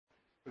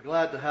We're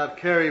glad to have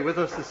Kerry with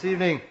us this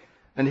evening,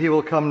 and he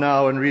will come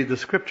now and read the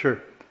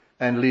scripture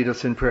and lead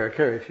us in prayer.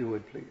 Kerry, if you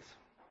would, please.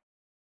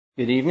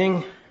 Good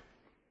evening.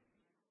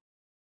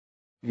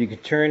 If you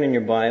could turn in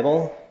your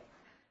Bible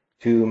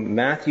to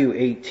Matthew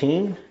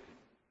 18.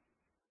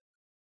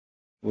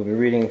 We'll be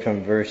reading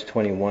from verse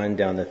 21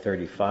 down to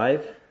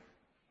 35.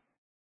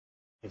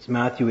 It's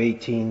Matthew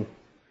 18,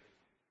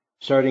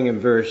 starting in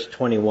verse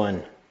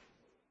 21.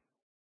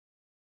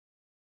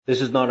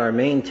 This is not our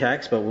main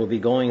text, but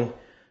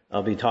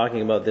I'll be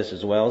talking about this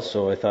as well,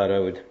 so I thought I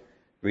would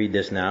read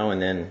this now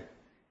and then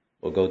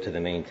we'll go to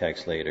the main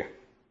text later.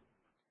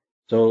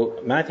 So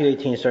Matthew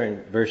 18,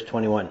 starting verse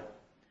 21.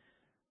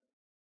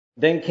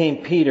 Then came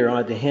Peter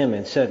unto him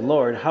and said,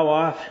 Lord, how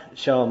oft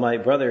shall my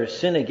brother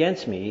sin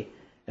against me,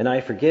 and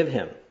I forgive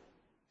him?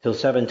 Till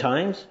 7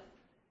 times?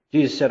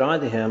 Jesus said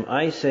unto him,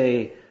 I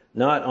say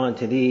not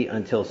unto thee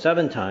until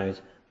 7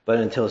 times, but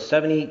until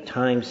 70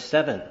 times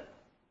 7.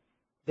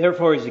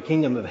 Therefore is the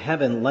kingdom of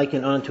heaven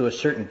likened unto a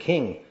certain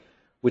king,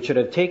 which should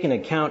have taken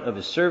account of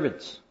his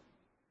servants.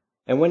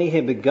 And when he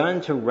had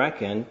begun to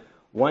reckon,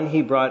 one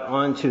he brought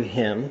unto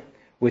him,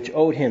 which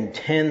owed him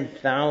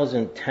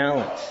 10,000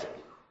 talents.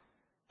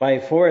 By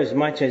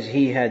forasmuch as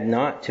he had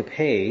not to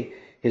pay,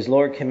 his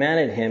Lord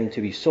commanded him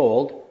to be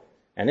sold,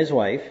 and his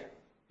wife,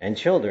 and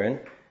children,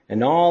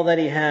 and all that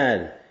he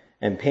had,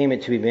 and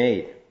payment to be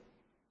made.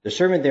 The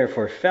servant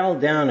therefore fell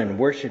down and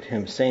worshipped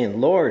him,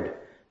 saying, Lord,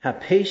 have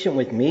patience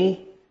with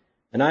me,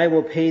 and I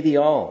will pay thee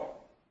all.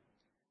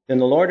 Then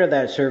the Lord of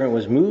that servant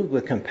was moved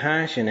with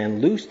compassion, and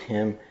loosed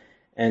him,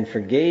 and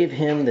forgave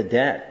him the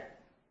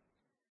debt.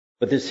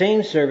 But the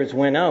same servant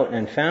went out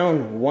and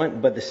found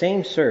one of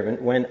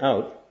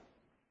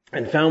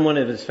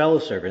his fellow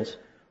servants,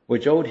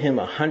 which owed him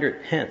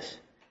 100 pence.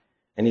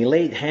 And he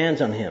laid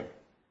hands on him,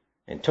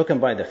 and took him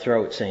by the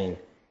throat, saying,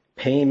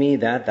 Pay me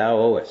that thou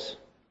owest.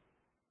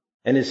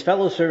 And his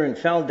fellow servant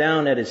fell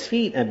down at his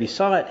feet, and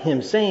besought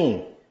him,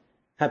 saying,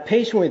 Have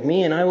patience with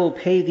me, and I will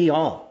pay thee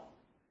all.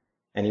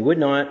 And he would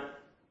not,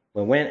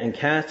 but went and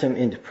cast him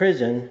into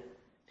prison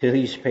till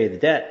he should pay the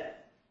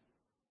debt.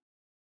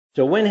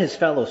 So when his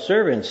fellow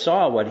servants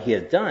saw what he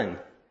had done,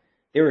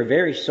 they were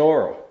very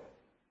sorrowful.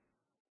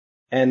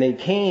 And they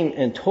came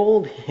and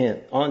told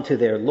him unto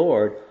their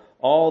Lord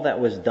all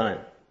that was done.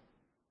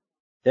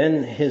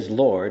 Then his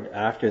Lord,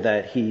 after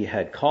that he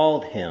had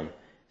called him,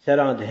 said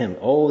unto him,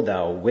 O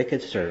thou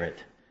wicked servant,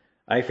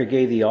 I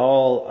forgave thee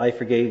all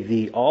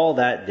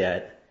that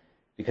debt,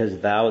 because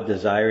thou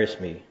desirest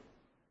me.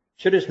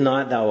 Shouldest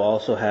not thou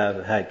also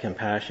have had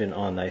compassion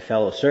on thy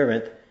fellow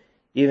servant,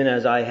 even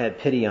as I had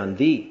pity on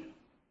thee?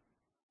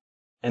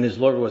 And his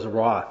Lord was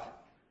wroth,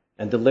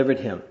 and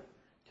delivered him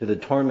to the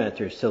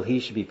tormentors, till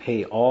he should be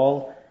paid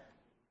all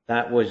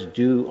that was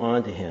due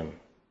unto him.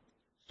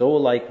 So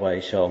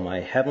likewise shall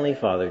my heavenly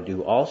Father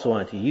do also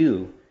unto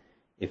you,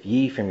 if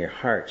ye from your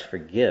hearts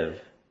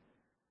forgive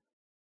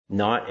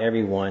not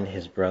every one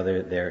his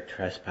brother their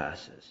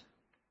trespasses.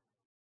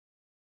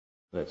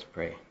 Let's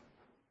pray.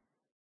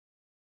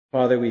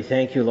 Father, we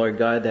thank you, Lord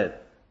God,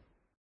 that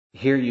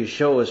here you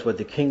show us what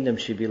the kingdom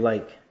should be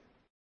like.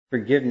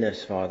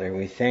 Forgiveness, Father.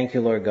 We thank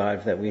you, Lord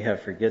God, that we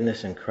have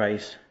forgiveness in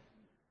Christ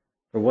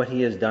for what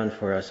he has done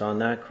for us on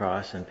that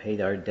cross and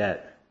paid our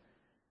debt,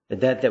 the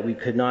debt that we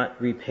could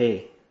not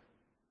repay.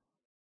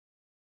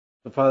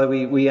 But Father,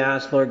 we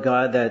ask, Lord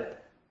God,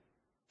 that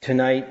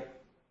tonight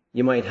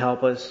you might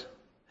help us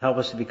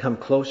to become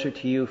closer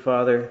to you,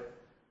 Father,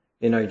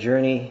 in our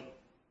journey.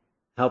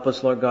 Help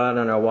us, Lord God,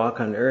 on our walk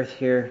on earth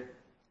here,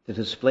 to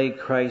display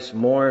Christ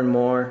more and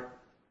more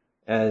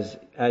as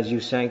you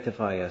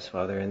sanctify us,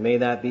 Father. And may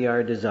that be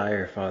our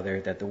desire,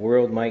 Father, that the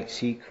world might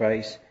see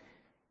Christ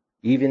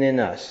even in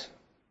us.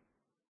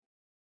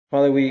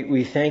 Father,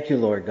 we thank you,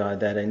 Lord God,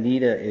 that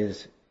Anita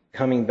is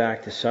coming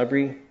back to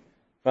Sudbury.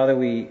 Father,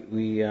 we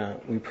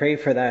pray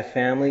for that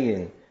family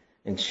and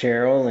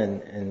Cheryl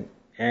and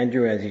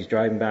Andrew as he's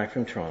driving back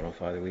from Toronto.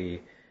 Father, we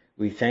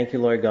thank you,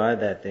 Lord God,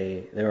 that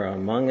they're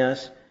among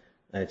us.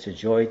 It's a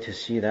joy to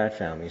see that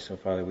family. So,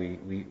 Father,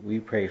 we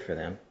pray for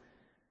them.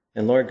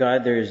 And, Lord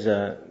God, there's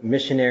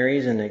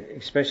missionaries, and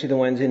especially the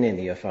ones in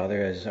India,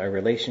 Father, as our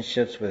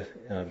relationships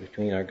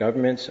between our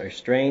governments are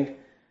strained.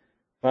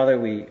 Father,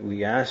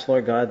 we ask,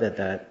 Lord God,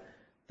 that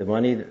the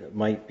money that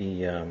might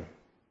be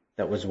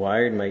that was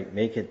wired might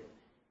make it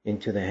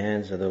into the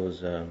hands of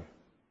those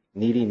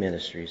needy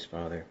ministries,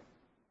 Father.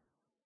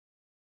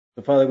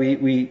 So, Father,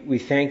 we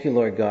thank you,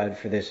 Lord God,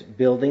 for this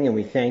building, and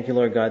we thank you,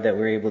 Lord God, that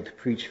we're able to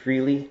preach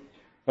freely.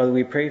 Father,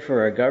 we pray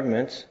for our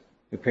governments.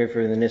 We pray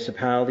for the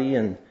municipality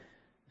and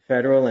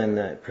federal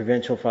and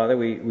provincial, Father.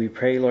 We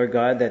pray, Lord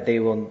God, that they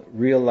will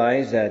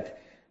realize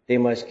that they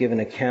must give an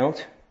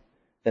account,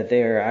 that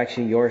they are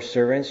actually your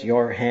servants,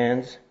 your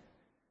hands.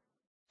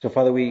 So,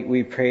 Father,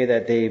 we pray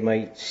that they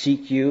might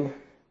seek you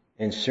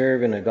and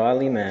serve in a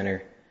godly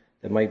manner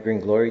that might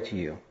bring glory to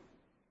you.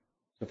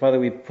 So, Father,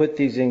 we put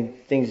these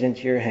things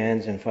into your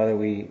hands, and, Father,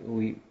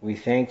 we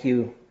thank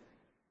you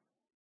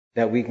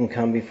that we can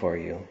come before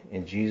you.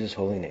 In Jesus'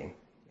 holy name,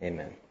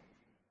 amen.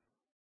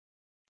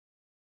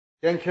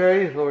 Again,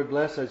 Carrie, Lord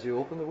bless as you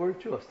open the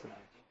word to us tonight.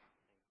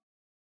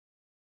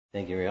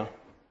 Thank you, Real.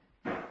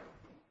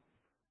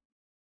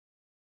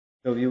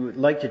 So if you would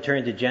like to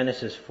turn to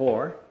Genesis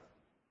 4.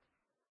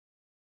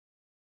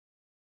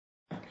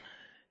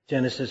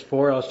 Genesis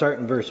 4, I'll start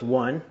in verse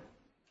 1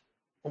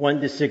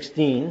 to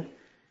 16.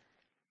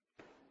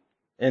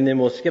 And then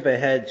we'll skip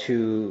ahead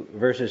to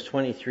verses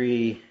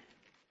 23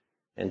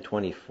 and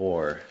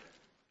 24.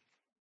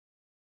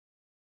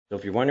 So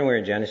if you're wondering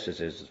where Genesis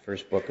is, it's the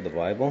first book of the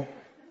Bible.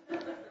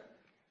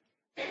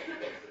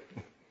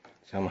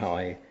 Somehow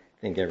I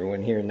think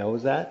everyone here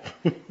knows that.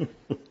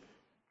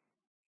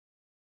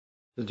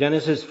 So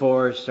Genesis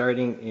 4,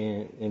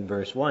 starting in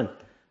verse 1.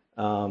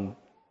 And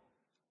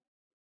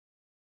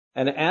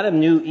Adam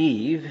knew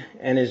Eve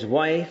and his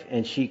wife,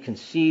 and she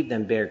conceived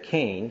and bare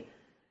Cain,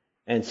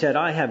 and said,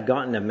 I have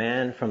gotten a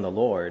man from the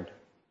Lord.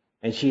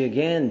 And she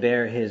again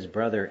bare his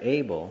brother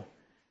Abel.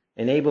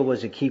 And Abel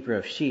was a keeper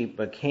of sheep,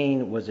 but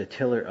Cain was a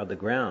tiller of the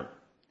ground.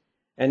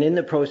 And in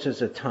the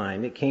process of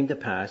time it came to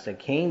pass that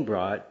Cain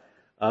brought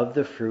of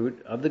the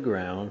fruit of the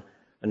ground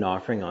an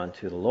offering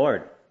unto the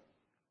Lord.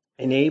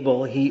 And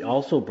Abel he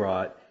also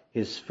brought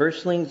his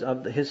firstlings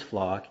of his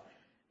flock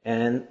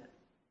and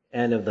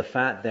of the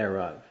fat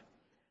thereof.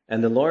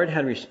 And the Lord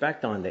had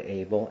respect unto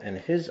Abel and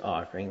his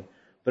offering,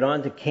 but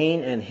unto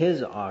Cain and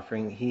his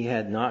offering he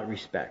had not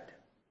respect.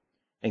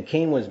 And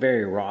Cain was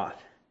very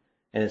wroth,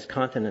 and his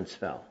countenance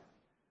fell.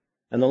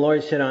 And the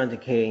Lord said unto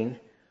Cain,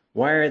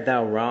 Why art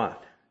thou wroth,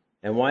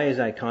 and why is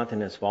thy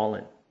countenance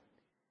fallen?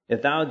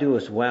 If thou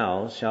doest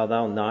well, shalt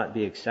thou not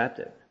be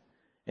accepted.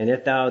 And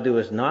if thou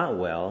doest not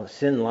well,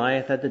 sin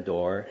lieth at the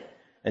door,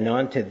 and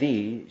unto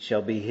thee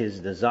shall be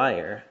his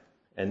desire,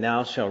 and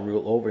thou shalt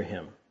rule over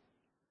him.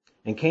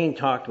 And Cain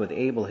talked with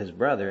Abel his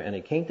brother, and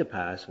it came to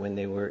pass, when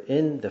they were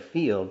in the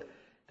field,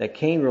 that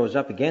Cain rose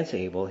up against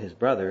Abel his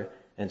brother,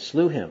 and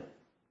slew him.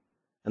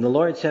 And the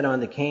Lord said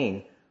unto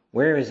Cain,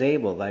 Where is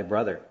Abel thy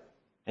brother?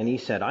 And he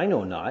said, I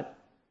know not.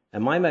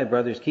 Am I my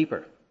brother's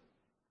keeper?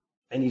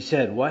 And he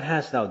said, What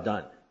hast thou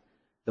done?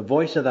 The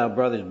voice of thy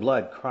brother's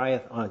blood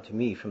crieth unto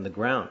me from the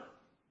ground.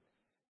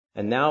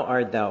 And now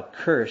art thou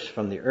cursed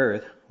from the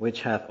earth,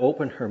 which hath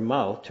opened her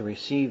mouth to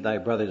receive thy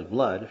brother's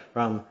blood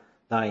from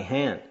thy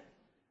hand.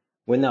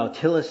 When thou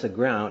tillest the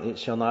ground, it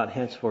shall not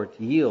henceforth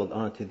yield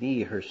unto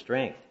thee her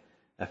strength.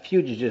 A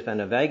fugitive and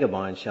a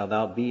vagabond shalt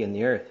thou be in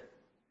the earth.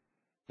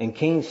 And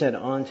Cain said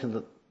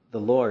unto the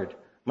Lord,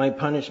 My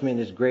punishment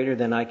is greater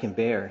than I can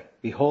bear.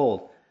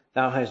 Behold,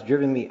 thou hast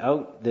driven me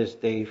out this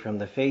day from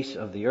the face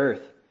of the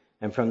earth,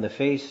 and from the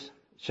face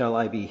shall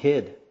I be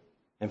hid,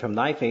 and from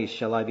thy face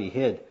shall I be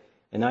hid,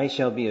 and I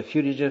shall be a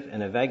fugitive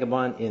and a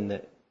vagabond in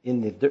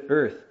the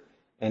earth,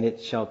 and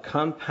it shall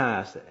come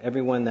pass that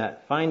everyone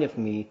that findeth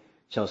me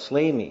shall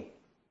slay me.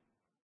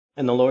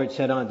 And the Lord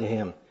said unto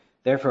him,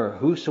 Therefore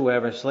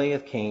whosoever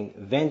slayeth Cain,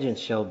 vengeance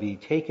shall be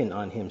taken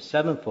on him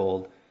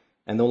sevenfold.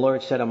 And the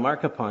Lord set a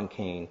mark upon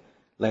Cain,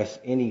 lest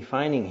any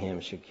finding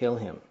him should kill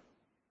him.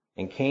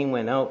 And Cain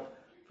went out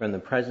from the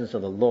presence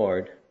of the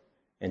Lord,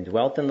 and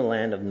dwelt in the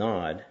land of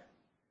Nod,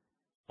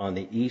 on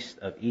the east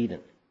of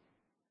Eden.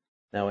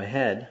 Now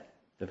ahead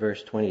to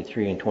verse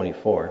 23 and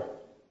 24.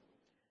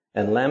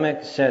 And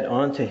Lamech said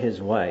unto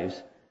his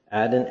wives,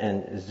 Adan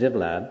and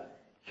Zillah,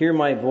 Hear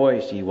my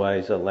voice, ye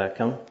wives of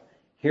Lechem,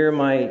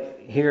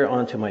 hear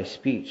unto my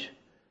speech.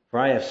 For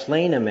I have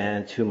slain a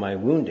man to my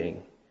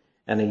wounding,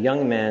 and a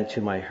young man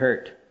to my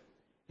hurt.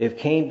 If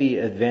Cain be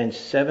avenged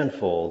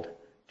sevenfold,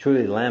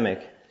 truly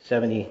Lamech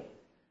 70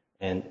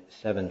 and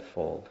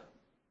sevenfold.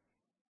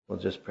 We'll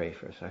just pray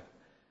for a second.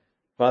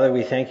 Father,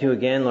 we thank you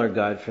again, Lord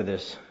God, for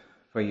this,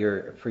 for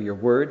your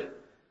word.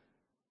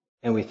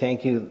 And we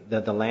thank you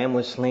that the Lamb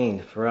was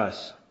slain for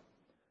us.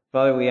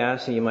 Father, we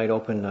ask that you might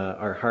open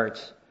our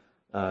hearts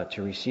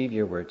to receive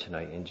your word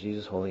tonight. In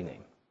Jesus' holy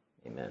name,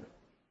 amen.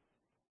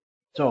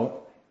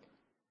 So,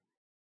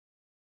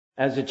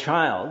 as a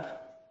child,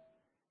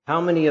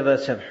 how many of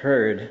us have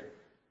heard,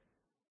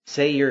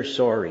 say you're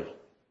sorry?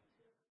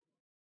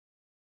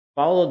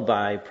 Followed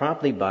by,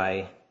 promptly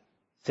by,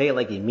 say it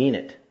like you mean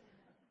it.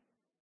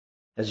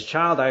 As a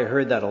child, I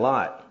heard that a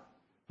lot.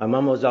 My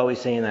mom was always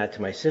saying that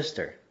to my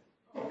sister.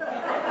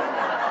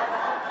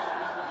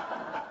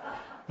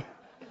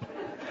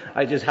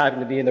 I just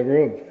happened to be in the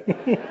room.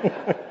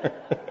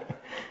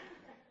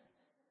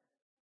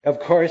 Of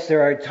course,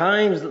 there are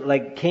times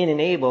like Cain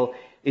and Abel,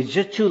 it's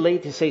just too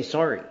late to say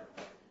sorry.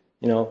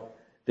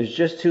 There's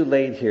just too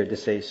late here to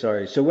say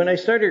sorry. So when I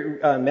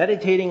started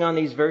meditating on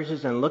these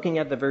verses and looking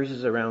at the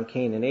verses around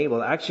Cain and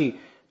Abel, actually,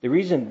 the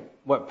reason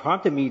what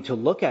prompted me to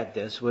look at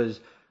this was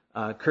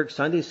Kirk's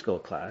Sunday school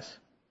class.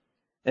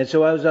 And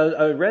so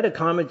I read a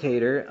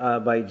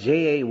commentator by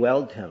J.A.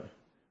 Wellham,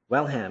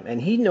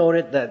 and he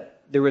noted that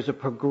there was a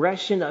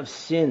progression of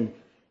sin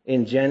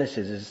in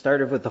Genesis. It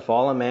started with the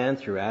fall of man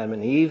through Adam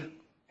and Eve.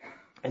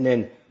 And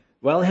then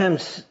Wellham,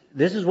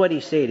 this is what he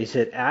said. He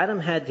said, Adam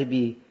had to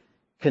be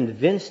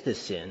convinced to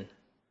sin,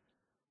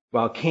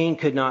 while Cain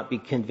could not be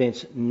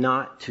convinced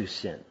not to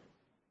sin.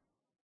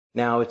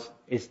 Now,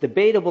 it's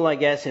debatable, I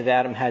guess, if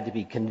Adam had to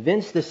be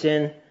convinced to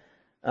sin,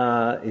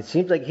 It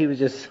seems like he was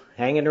just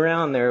hanging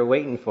around there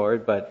waiting for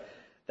it, but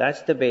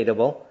that's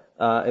debatable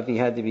if he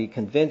had to be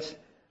convinced.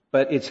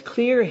 But it's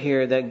clear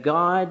here that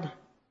God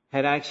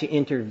had actually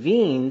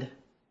intervened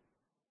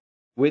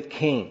with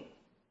Cain.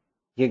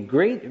 He had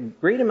great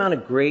amount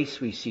of grace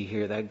we see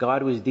here that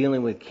God was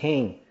dealing with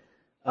Cain.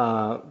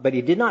 But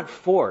he did not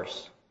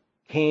force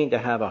Cain to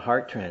have a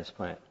heart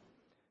transplant.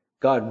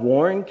 God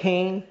warned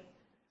Cain.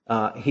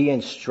 He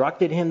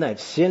instructed him that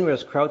sin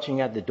was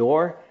crouching at the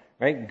door.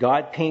 Right?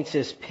 God paints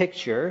this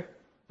picture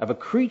of a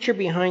creature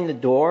behind the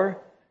door,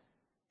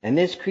 and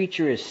this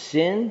creature is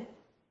sin.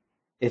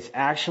 It's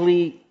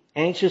actually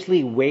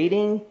anxiously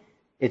waiting.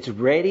 It's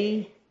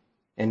ready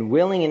and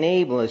willing and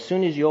able. As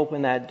soon as you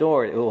open that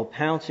door, it will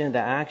pounce into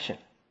action.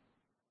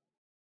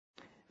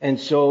 And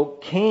so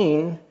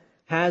Cain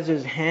has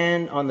his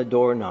hand on the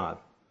doorknob.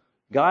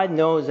 God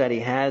knows that he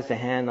has the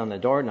hand on the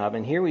doorknob.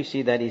 And here we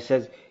see that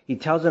he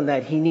tells him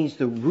that he needs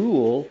to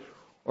rule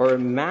or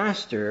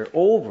master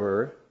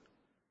over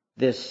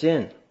this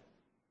sin.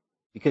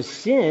 Because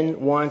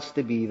sin wants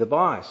to be the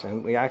boss.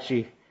 And we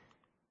actually,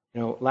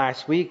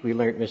 last week we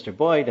learned Mr.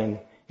 Boyd, and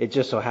it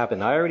just so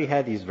happened I already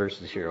had these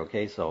verses here,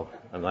 okay? So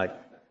I'm like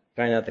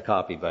trying not to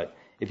copy, but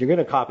if you're going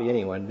to copy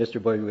anyone,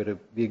 Mr. Boyd would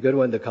be a good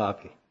one to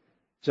copy.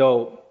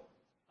 So,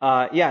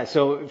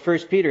 so 1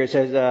 Peter, it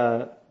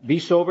says, be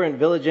sober and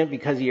vigilant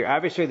because your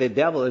adversary, the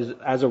devil, is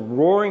as a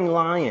roaring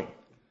lion,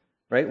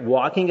 right?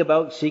 Walking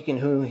about seeking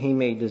whom he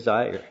may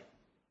desire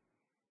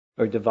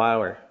or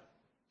devour.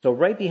 So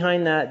right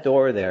behind that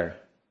door there,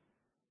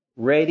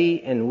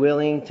 ready and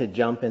willing to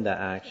jump into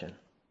action.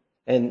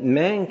 And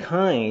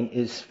mankind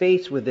is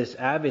faced with this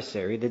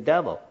adversary, the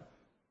devil,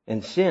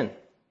 and sin.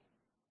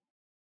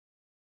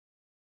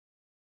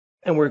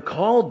 And we're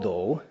called,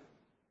 though,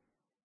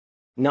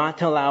 not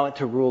to allow it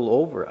to rule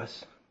over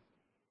us.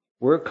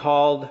 We're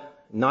called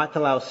not to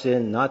allow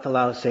sin, not to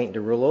allow Satan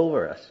to rule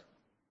over us.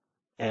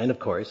 And, of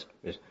course,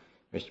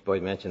 Mr.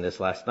 Boyd mentioned this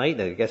last night,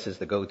 that I guess is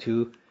the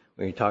go-to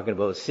when you're talking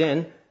about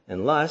sin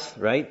and lust,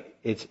 right?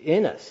 It's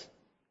in us,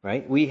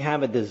 right? We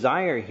have a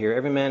desire here.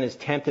 Every man is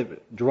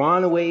tempted,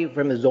 drawn away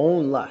from his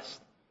own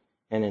lust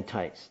and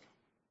enticed.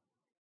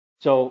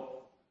 So,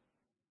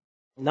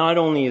 not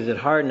only is it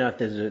hard enough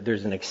that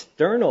there's an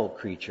external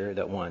creature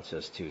that wants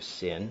us to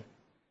sin,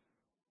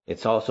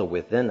 it's also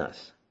within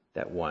us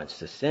that wants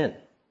to sin.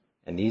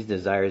 And these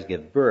desires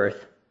give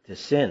birth to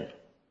sin.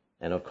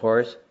 And of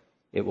course,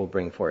 it will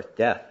bring forth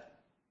death.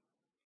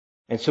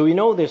 And so we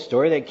know this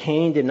story that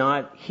Cain did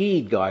not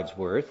heed God's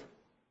word.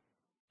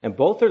 And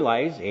both their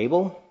lives,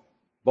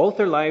 both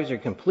their lives are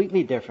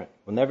completely different.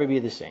 Will never be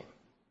the same.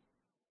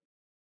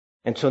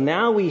 And so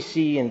now we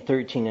see in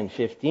 13 and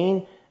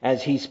 15,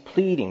 as he's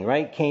pleading,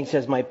 right? Cain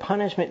says, my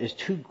punishment is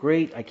too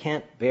great, I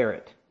can't bear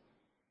it.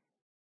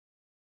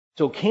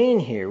 So Cain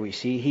here, we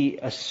see, he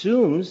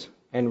assumes,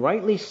 and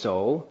rightly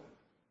so,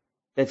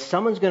 that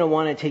someone's going to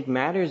want to take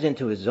matters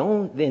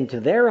into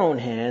their own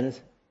hands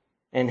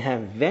and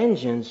have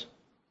vengeance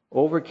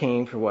over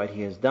Cain for what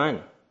he has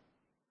done.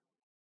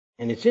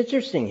 And it's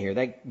interesting here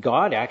that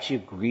God actually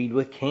agreed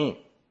with Cain.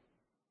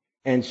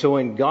 And so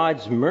in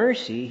God's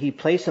mercy, he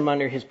placed him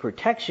under his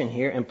protection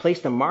here and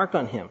placed a mark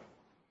on him,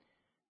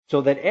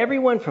 so that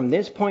everyone from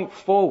this point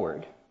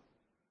forward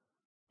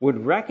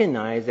would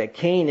recognize that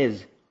Cain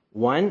is,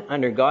 one,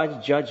 under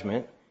God's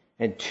judgment,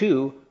 and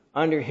two,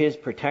 under his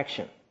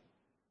protection.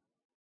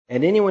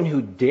 And anyone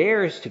who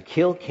dares to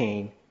kill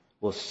Cain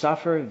will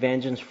suffer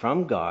vengeance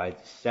from God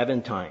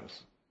 7 times.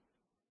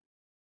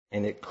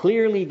 And it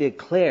clearly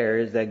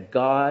declares that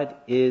God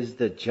is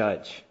the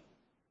judge.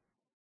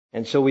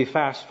 And so we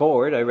fast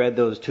forward. I read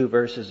those 2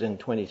 verses in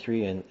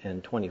 23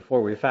 and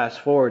 24. We fast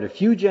forward a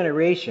few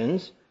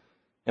generations,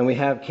 and we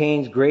have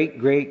Cain's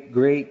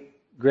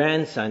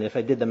great-great-great-grandson, if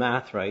I did the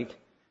math right,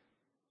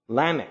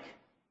 Lamech.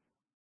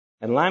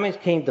 And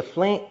Lamech came to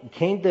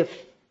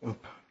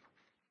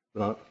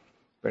well,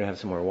 we're going to have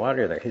some more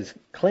water there. His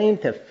claim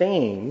to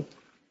fame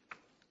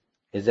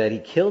is that he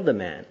killed a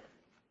man.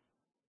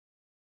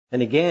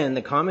 And again,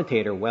 the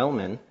commentator,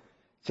 Wellman,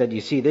 said,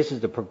 you see, this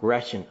is the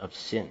progression of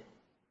sin,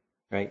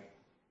 right?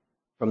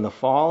 From the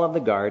fall of the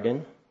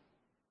garden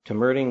to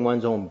murdering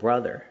one's own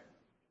brother.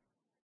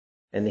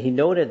 And he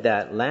noted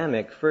that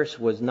Lamech first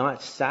was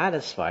not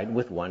satisfied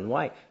with one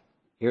wife.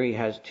 Here he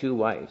has 2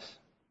 wives.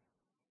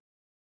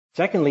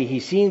 Secondly,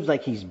 he seems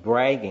like he's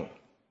bragging.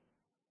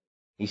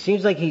 He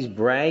seems like he's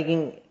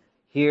bragging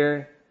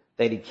here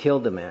that he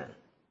killed a man.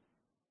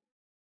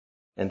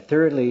 And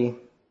thirdly,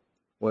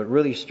 what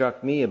really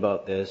struck me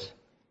about this,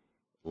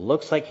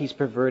 looks like he's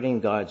perverting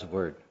God's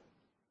word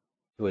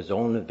to his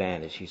own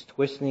advantage. He's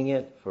twisting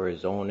it for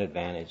his own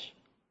advantage.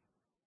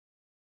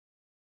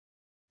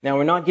 Now,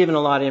 we're not given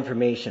a lot of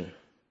information.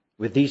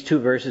 With these 2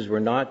 verses, we're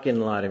not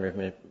getting a lot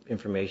of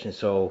information.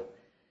 So,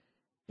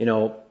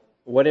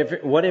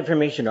 what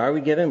information are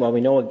we given? Well,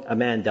 we know a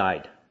man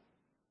died,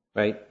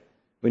 right?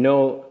 We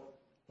know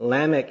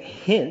Lamech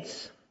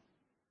hints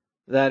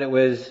that it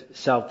was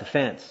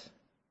self-defense.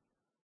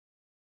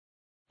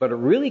 But it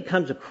really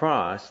comes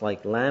across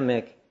like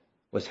Lamech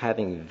was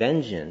having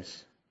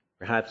vengeance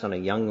perhaps on a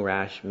young,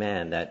 rash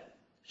man that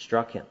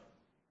struck him.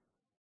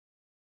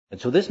 And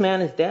so this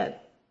man is dead.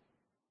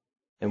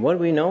 And what do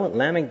we know?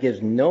 Lamech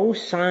gives no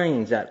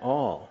signs at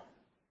all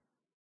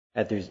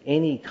that there's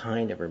any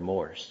kind of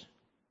remorse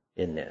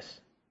in this.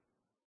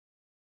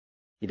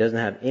 He doesn't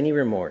have any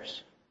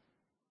remorse.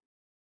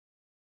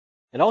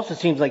 It also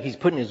seems like he's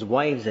putting his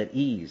wives at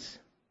ease,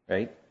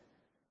 right?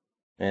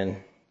 And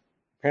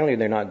apparently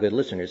they're not good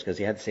listeners because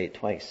he had to say it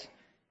twice.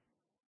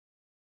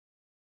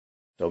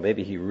 So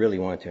maybe he really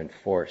wanted to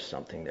enforce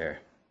something there.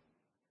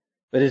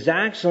 But his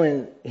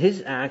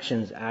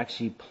actions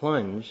actually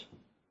plunge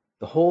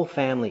the whole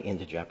family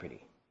into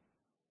jeopardy.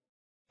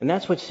 And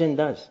that's what sin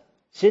does.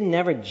 Sin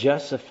never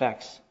just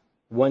affects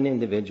one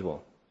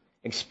individual,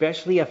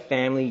 especially a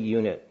family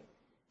unit.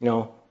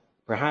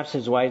 Perhaps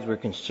his wives were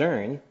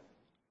concerned,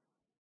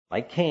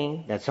 like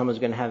Cain, that someone's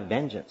going to have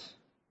vengeance,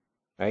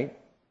 right?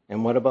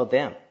 And what about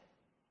them?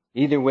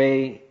 Either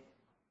way,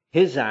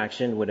 his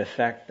action would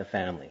affect the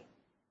family.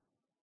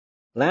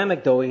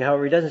 Lamech, though,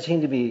 however, he doesn't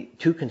seem to be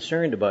too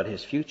concerned about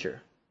his future,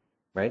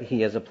 right?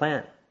 He has a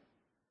plan.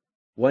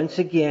 Once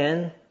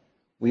again,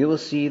 we will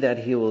see that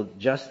he will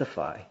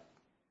justify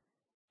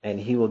and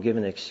he will give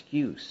an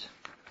excuse.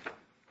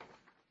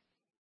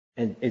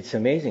 And it's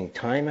amazing.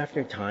 Time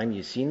after time,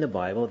 you see in the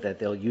Bible that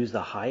they'll use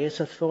the highest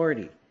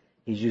authority.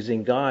 He's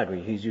using God, or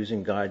he's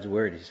using God's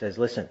word. He says,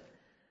 listen,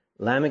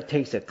 Lamech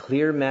takes a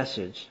clear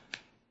message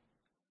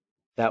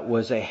that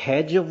was a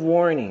hedge of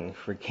warning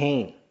for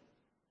Cain.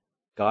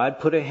 God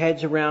put a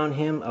hedge around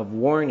him of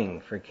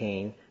warning for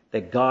Cain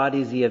that God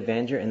is the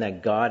avenger and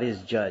that God is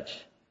judge.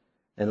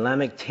 And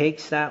Lamech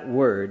takes that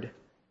word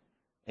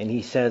and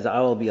he says,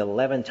 I will be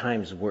 11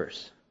 times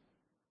worse.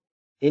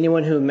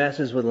 Anyone who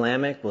messes with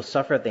Lamech will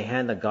suffer at the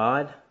hand of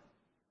God,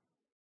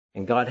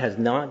 and God has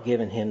not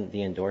given him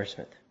the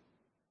endorsement.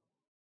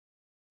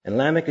 And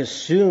Lamech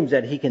assumes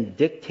that he can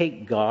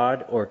dictate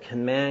God or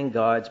command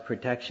God's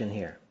protection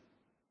here.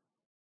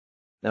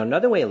 Now,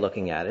 another way of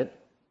looking at it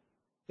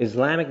is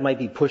Lamech might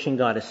be pushing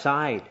God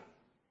aside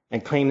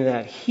and claiming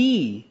that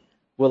he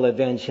will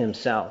avenge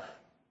himself.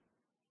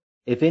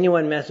 If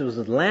anyone messes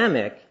with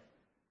Lamech,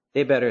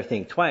 they better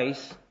think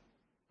twice,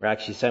 or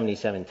actually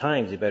 77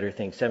 times. They better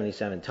think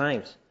 77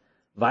 times.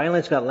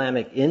 Violence got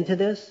Lamech into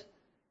this,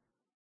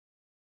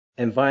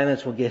 and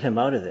violence will get him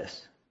out of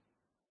this.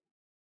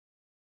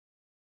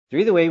 So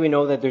either way, we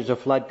know that there's a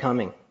flood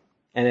coming.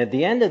 And at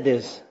the end of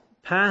this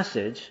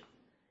passage,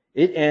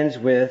 it ends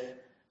with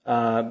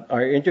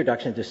our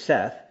introduction to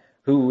Seth,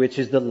 which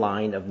is the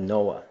line of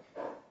Noah.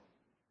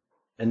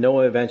 And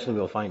Noah eventually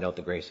will find out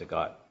the grace of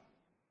God.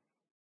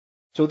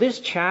 So this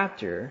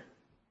chapter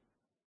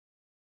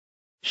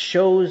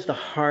shows the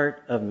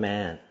heart of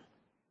man,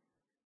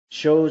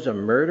 shows a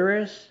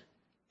murderous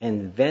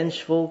and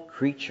vengeful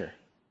creature.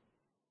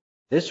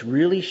 This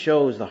really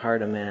shows the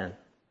heart of man.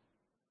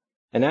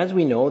 And as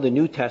we know, the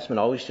New Testament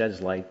always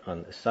sheds light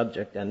on the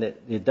subject, and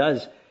it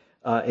does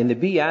in the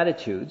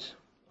Beatitudes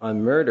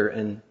on murder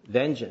and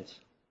vengeance.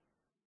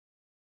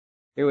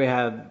 Here we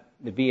have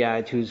the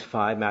Beatitudes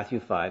 5,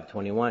 Matthew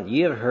 5:21.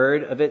 Ye have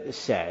heard of it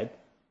said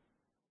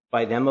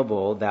by them of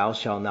old, thou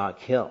shalt not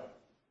kill.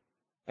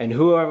 And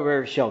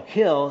whoever shall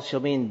kill shall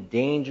be in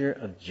danger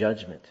of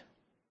judgment.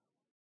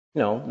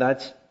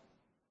 That's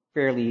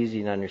fairly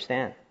easy to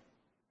understand.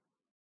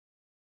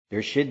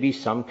 There should be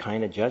some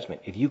kind of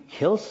judgment. If you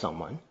kill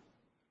someone,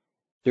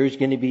 there's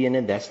going to be an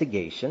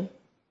investigation.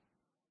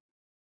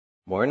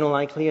 More than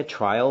likely, a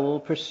trial will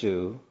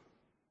pursue.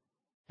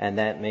 And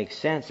that makes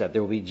sense, that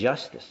there will be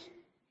justice.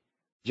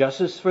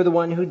 Justice for the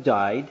one who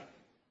died,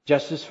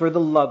 justice for the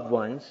loved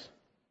ones,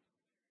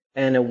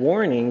 and a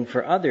warning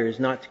for others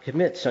not to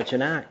commit such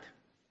an act.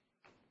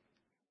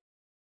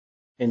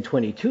 In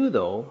 22,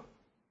 though,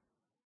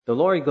 the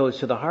Lord goes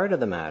to the heart of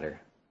the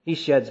matter. He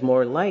sheds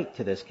more light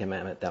to this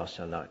commandment, thou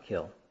shalt not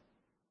kill.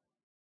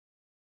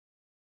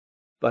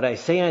 But I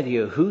say unto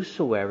you,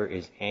 whosoever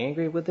is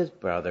angry with his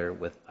brother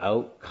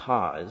without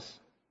cause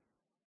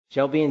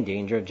shall be in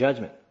danger of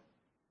judgment.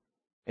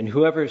 And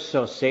whoever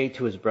shall say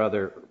to his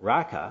brother,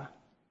 Raca,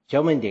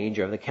 shall be in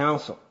danger of the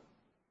council.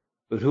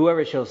 But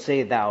whoever shall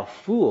say, thou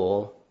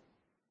fool,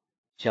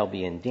 shall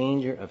be in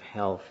danger of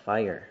hell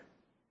fire.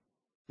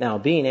 Now,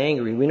 being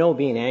angry, we know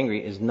being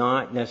angry is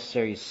not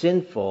necessarily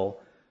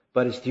sinful,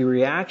 but it's the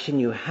reaction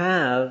you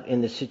have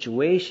in the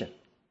situation.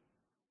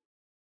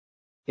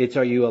 It's,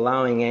 are you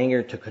allowing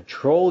anger to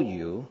control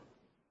you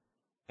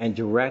and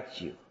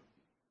direct you?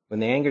 When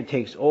the anger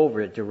takes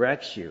over, it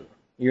directs you.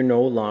 You're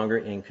no longer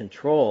in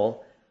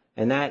control,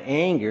 and that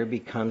anger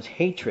becomes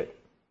hatred.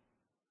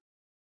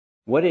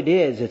 What it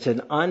is, it's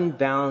an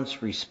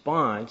unbalanced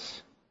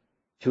response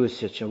to a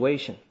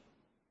situation.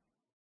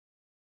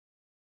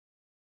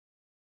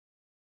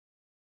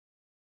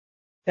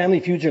 Family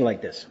feuds are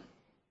like this,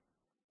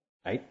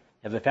 right?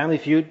 Have a family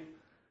feud,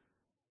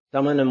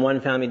 someone in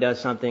one family does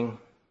something,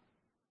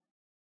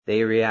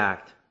 they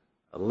react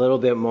a little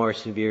bit more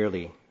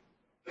severely.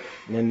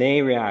 And then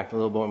they react a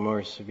little bit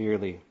more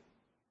severely.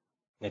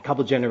 And a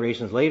couple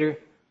generations later,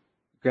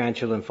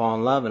 grandchildren fall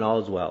in love and all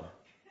is well.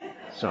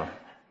 So,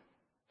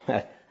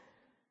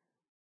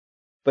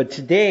 But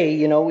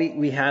today,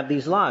 we have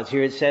these laws.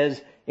 Here it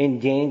says, in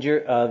danger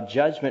of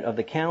judgment of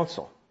the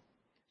council.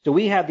 So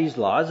we have these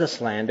laws of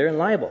slander and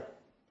libel,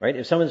 right?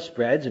 If someone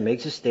spreads and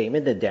makes a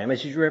statement that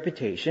damages your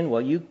reputation,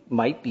 well, you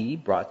might be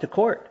brought to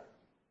court.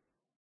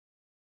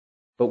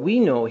 But we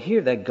know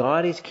here that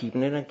God is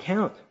keeping an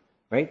account,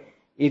 right?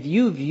 If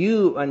you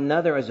view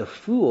another as a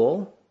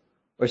fool,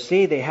 or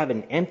say they have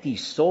an empty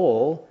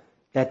soul,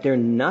 that they're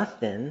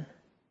nothing,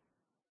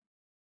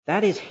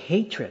 that is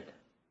hatred.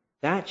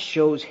 That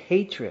shows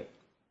hatred.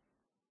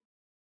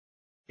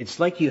 It's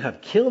like you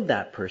have killed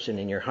that person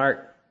in your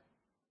heart.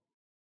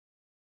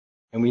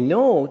 And we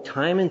know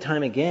time and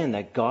time again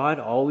that God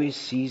always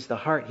sees the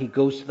heart. He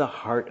goes to the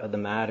heart of the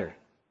matter,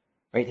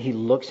 right? He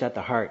looks at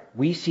the heart.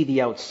 We see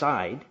the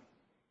outside,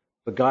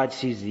 but God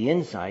sees the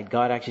inside.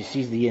 God actually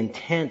sees the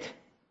intent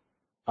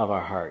of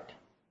our heart.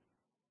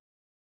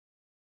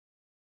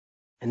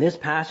 And this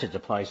passage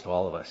applies to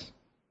all of us.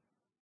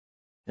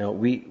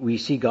 We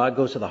see God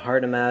goes to the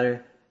heart of the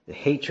matter. The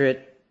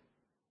hatred,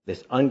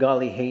 this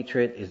ungodly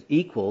hatred, is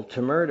equal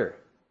to murder.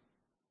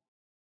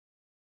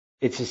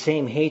 It's the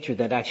same hatred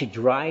that actually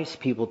drives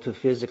people to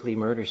physically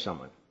murder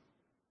someone.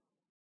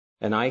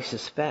 And I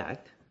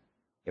suspect,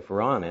 if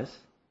we're honest,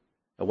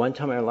 at one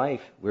time in our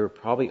life, we were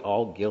probably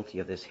all guilty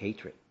of this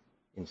hatred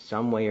in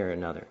some way or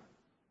another.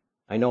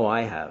 I know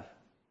I have.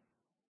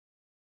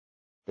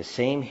 The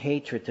same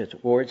hatred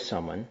towards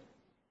someone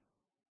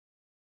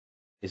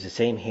is the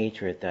same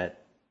hatred that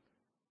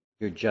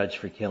you're judged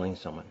for killing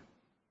someone.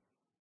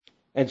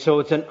 And so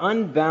it's an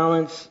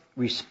unbalanced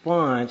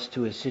response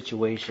to a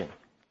situation,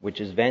 which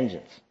is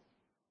vengeance.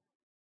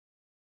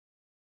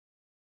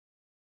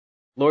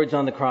 Lord's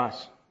on the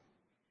cross.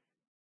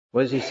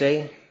 What does he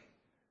say?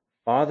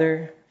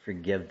 Father,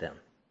 forgive them.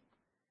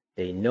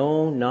 They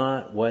know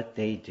not what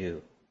they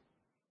do.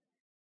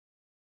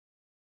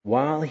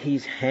 While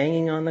he's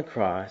hanging on the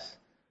cross,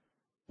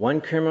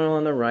 one criminal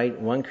on the right,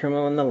 one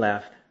criminal on the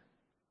left,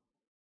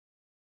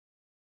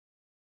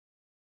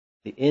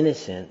 the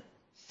innocent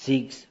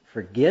seeks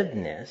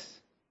forgiveness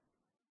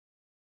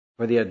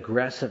for the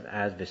aggressive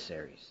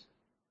adversaries.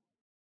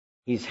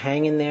 He's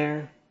hanging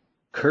there,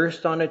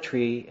 cursed on a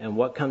tree, and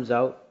what comes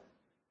out?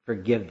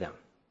 Forgive them.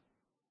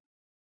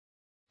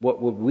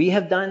 What would we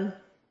have done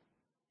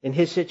in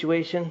his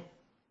situation?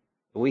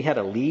 We had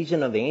a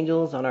legion of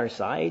angels on our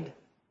side,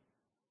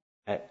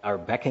 at our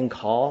beck and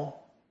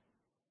call.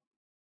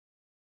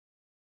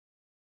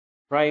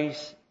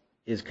 Christ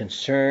is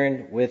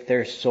concerned with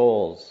their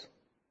souls,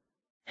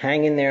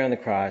 hanging there on the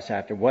cross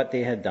after what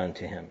they had done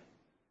to him.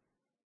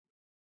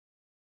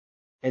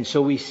 And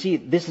so we see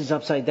this is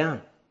upside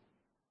down.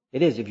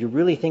 It is. If you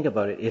really think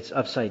about it, it's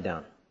upside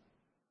down.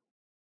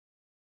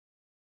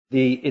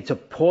 It's a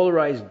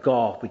polarized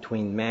gulf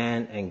between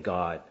man and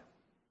God.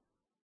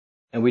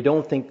 And we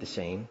don't think the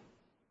same.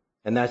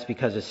 And that's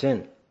because of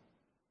sin.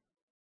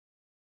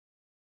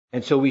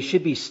 And so we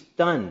should be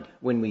stunned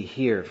when we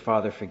hear,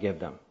 Father, forgive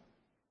them.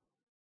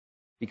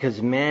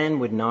 Because man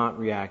would not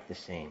react the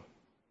same.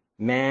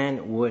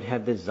 Man would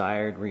have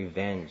desired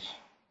revenge.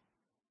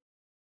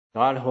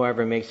 God,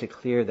 however, makes it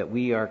clear that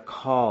we are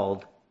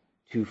called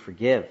to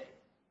forgive.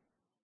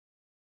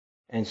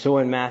 And so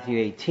in Matthew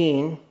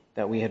 18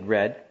 that we had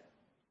read,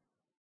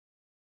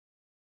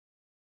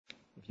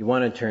 if you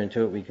want to turn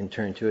to it, we can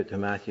turn to it, to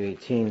Matthew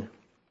 18.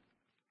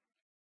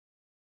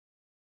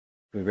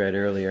 We read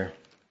earlier.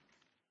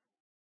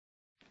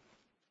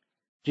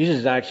 Jesus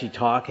is actually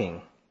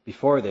talking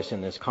before this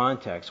in this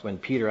context when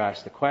Peter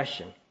asked the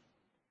question.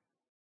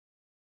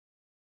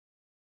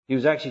 He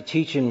was actually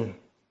teaching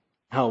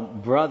how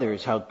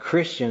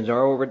Christians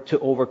are to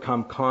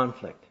overcome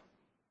conflict.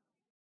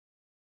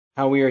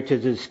 How we are to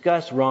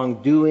discuss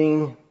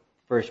wrongdoing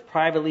first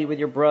privately with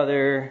your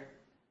brother.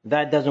 If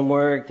that doesn't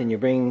work, then you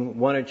bring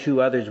one or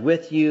two others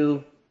with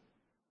you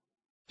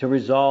to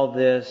resolve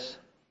this.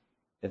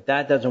 If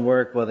that doesn't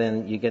work, well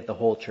then you get the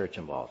whole church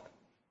involved.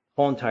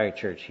 The whole entire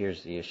church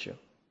hears the issue.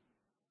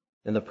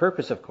 And the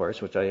purpose, of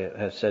course, which I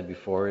have said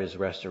before, is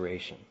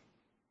restoration.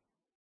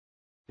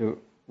 The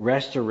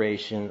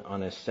restoration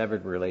on a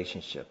severed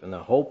relationship. And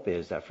the hope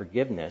is that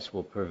forgiveness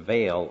will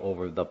prevail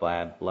over the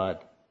bad blood.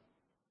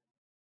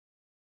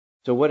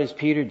 So what does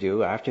Peter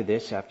do after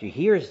this? After he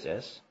hears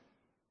this,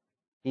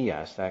 he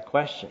asks that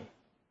question.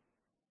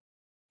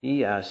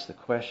 He asks the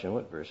question,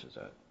 what verse is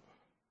that?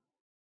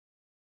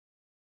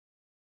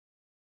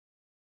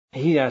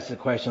 He asks the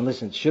question,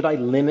 listen, should I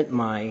limit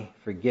my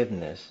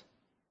forgiveness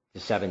to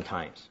 7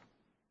 times?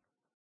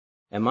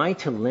 Am I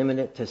to limit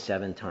it to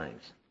 7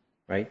 times?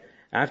 Right?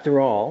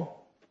 After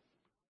all,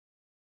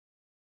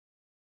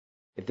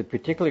 if the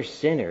particular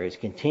sinner is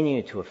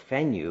continuing to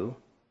offend you,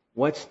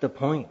 what's the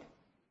point?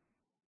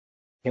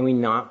 Can we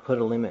not put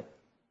a limit?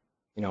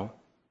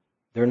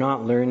 They're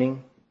not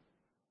learning.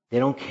 They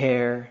don't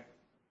care.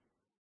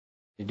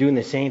 They're doing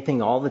the same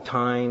thing all the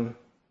time.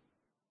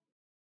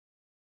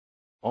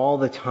 All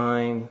the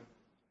time,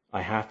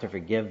 I have to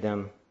forgive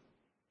them,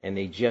 and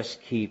they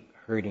just keep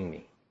hurting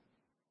me.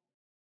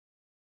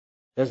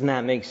 Doesn't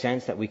that make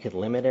sense that we could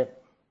limit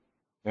it?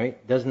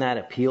 Right? Doesn't that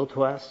appeal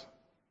to us?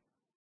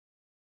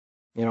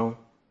 You know,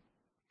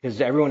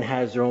 because everyone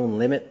has their own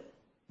limit,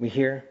 we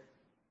hear.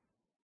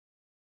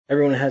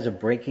 Everyone has a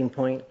breaking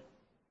point.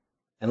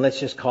 And let's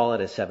just call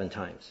it a 7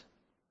 times.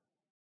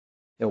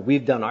 You know,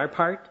 we've done our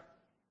part,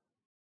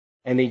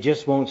 and they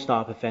just won't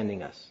stop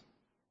offending us.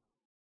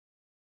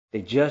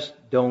 They just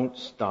don't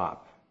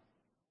stop.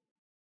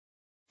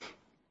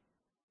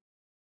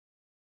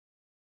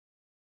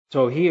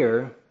 So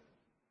here,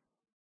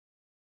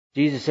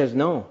 Jesus says,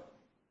 no,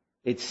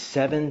 it's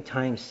 7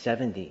 times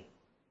 70.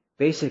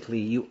 Basically,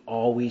 you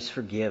always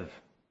forgive.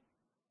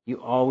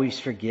 You always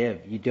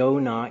forgive. You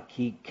do not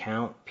keep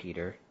count,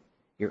 Peter.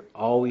 You're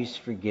always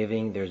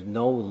forgiving. There's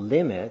no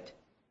limit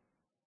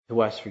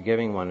to us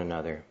forgiving one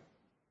another.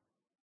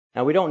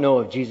 Now, we don't know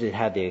if Jesus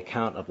had the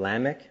account of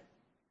Lamech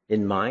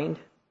in mind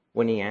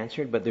when he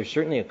answered, but there's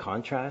certainly a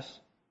contrast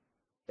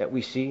that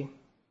we see.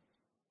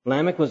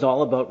 Lamech was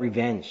all about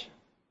revenge.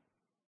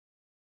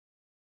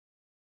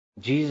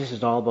 Jesus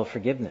is all about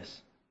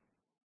forgiveness.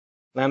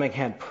 Lamech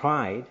had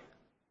pride,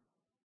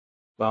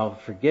 while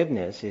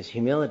forgiveness is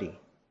humility.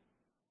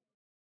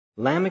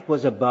 Lamech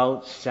was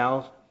about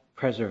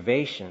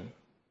self-preservation,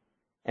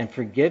 and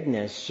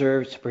forgiveness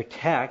serves to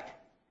protect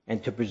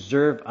and to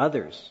preserve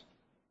others.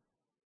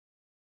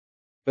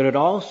 But it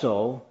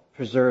also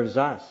preserves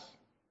us.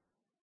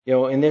 You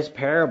know, in this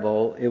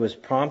parable, it was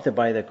prompted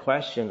by the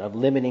question of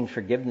limiting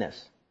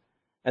forgiveness.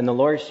 And the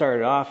Lord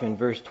started off in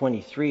verse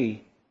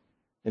 23.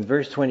 In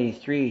verse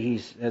 23, he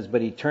says,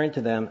 but he turned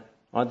to them,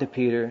 onto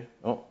Peter.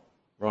 Oh,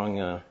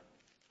 wrong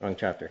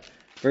chapter.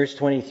 Verse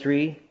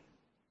 23.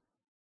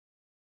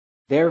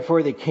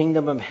 Therefore the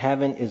kingdom of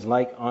heaven is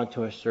like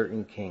unto a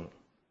certain king.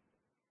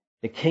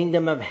 The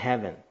kingdom of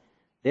heaven.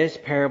 This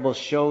parable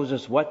shows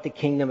us what the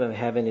kingdom of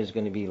heaven is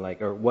going to be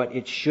like, or what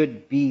it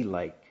should be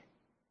like.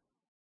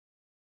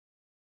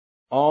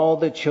 All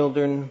the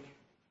children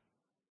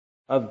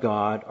of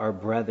God are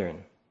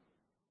brethren.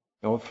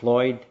 You know,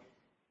 Floyd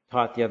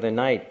taught the other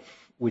night,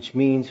 which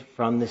means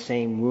from the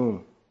same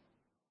womb.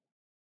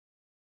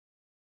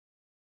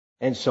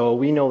 And so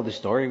we know the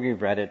story.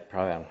 We've read it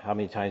probably. How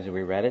many times have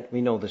we read it?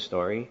 We know the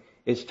story.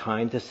 It's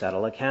time to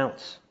settle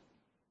accounts.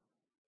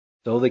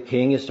 So the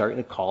king is starting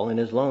to call in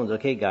his loans.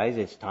 Okay, guys,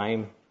 it's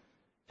time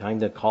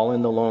to call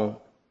in the loan.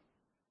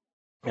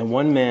 And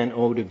one man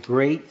owed a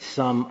great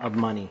sum of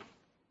money.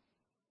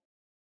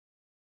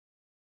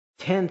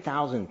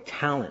 10,000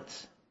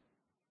 talents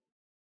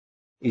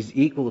is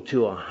equal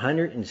to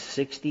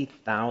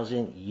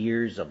 160,000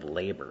 years of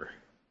labor.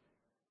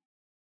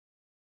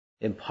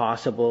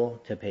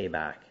 Impossible to pay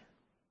back.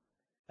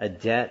 A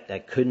debt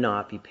that could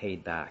not be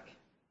paid back.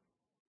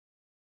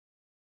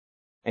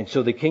 And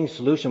so the king's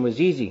solution was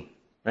easy,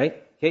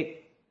 right? Okay,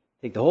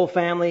 take the whole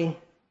family,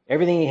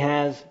 everything he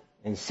has,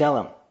 and sell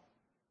him.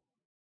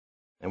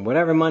 And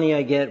whatever money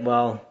I get,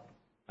 well,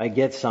 I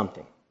get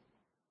something.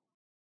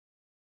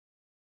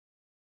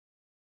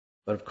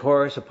 But of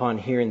course, upon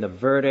hearing the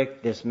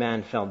verdict, this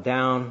man fell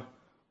down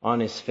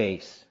on his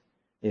face.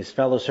 His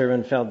fellow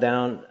servant fell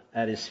down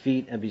at his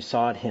feet and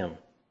besought him.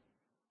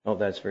 Oh,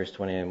 that's verse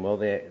 29. Well,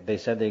 they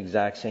said the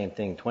exact same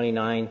thing.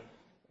 29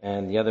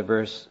 and the other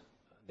verse,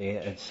 they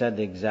had said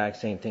the exact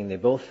same thing. They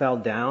both fell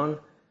down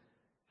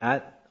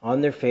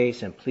on their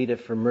face and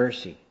pleaded for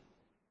mercy.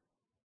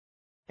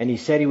 And he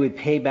said he would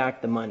pay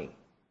back the money.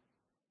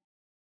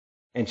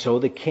 And so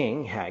the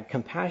king had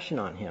compassion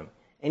on him.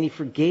 And he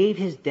forgave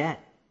his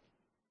debt.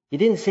 He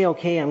didn't say,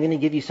 okay, I'm going to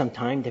give you some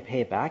time to pay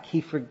it back.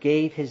 He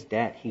forgave his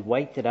debt. He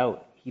wiped it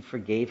out. He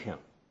forgave him.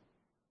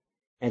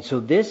 And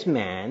so this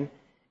man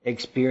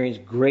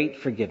experienced great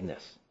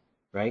forgiveness,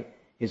 right?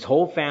 His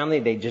whole family,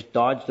 they just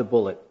dodged the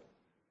bullet.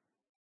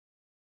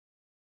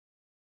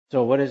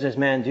 So what does this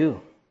man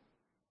do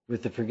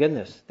with the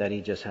forgiveness that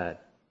he just had?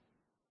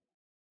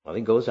 Well,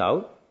 he goes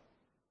out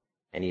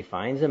and he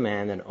finds a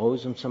man that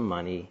owes him some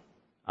money,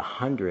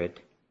 100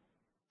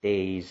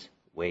 days'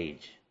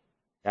 wage.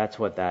 That's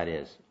what that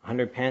is.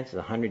 100 pence is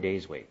 100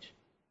 days' wage.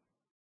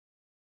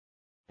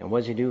 And what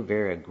does he do?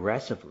 Very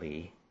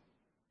aggressively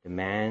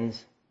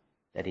demands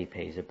that he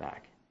pays it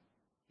back.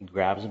 He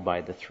grabs him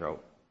by the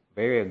throat.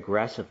 Very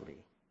aggressively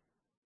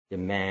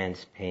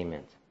demands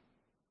payment.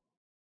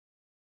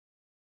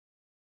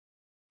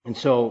 And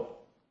so,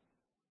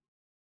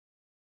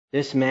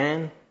 this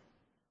man,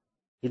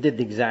 he did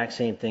the exact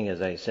same thing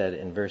as I said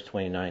in verse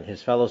 29.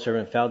 His fellow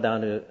servant fell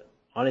down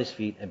on his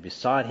feet and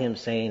besought him,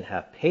 saying,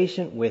 have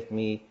patience with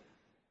me,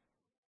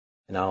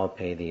 and I'll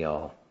pay thee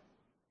all.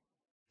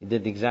 He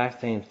did the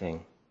exact same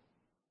thing.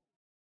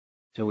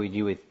 So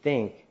you would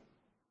think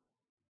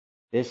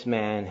this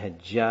man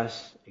had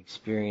just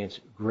experienced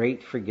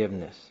great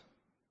forgiveness.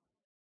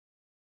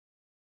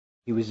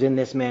 He was in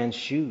this man's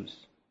shoes.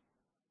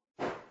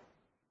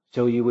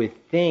 So you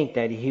would think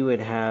that he would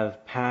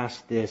have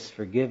passed this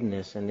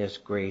forgiveness and this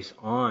grace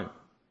on.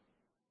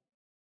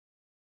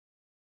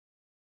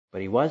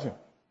 But he wasn't.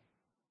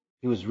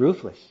 He was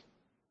ruthless.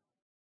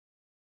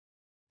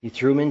 He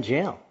threw him in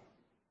jail.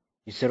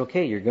 He said,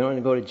 okay, you're going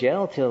to go to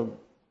jail till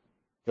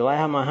I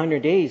have my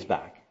 100 days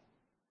back.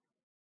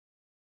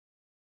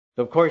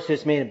 So, of course,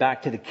 this made it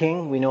back to the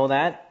king. We know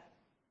that.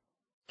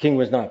 King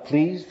was not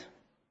pleased.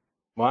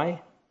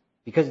 Why?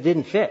 Because it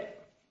didn't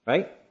fit,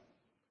 right?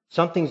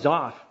 Something's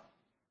off.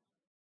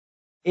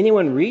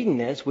 Anyone reading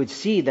this would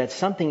see that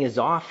something is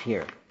off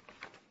here.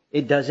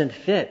 It doesn't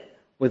fit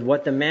with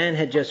what the man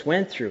had just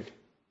went through.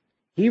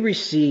 He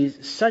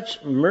receives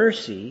such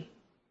mercy.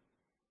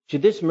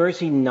 Should this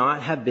mercy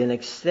not have been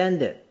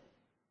extended?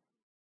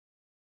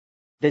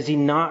 Does he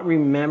not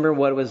remember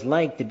what it was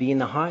like to be in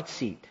the hot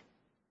seat?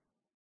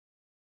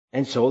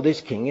 And so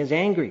this king is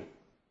angry,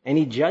 and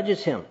he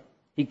judges him.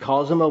 He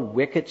calls him a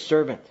wicked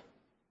servant.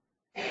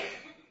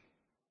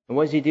 And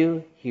what does he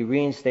do? He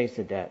reinstates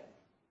the debt.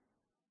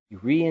 He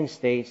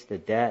reinstates the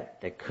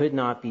debt that could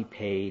not be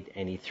paid,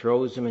 and he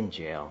throws him in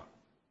jail.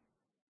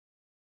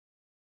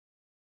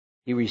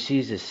 He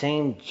receives the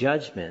same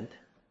judgment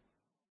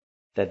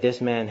that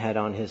this man had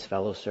on his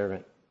fellow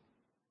servant.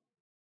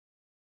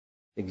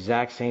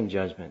 Exact same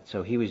judgment.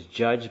 So he was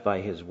judged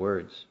by his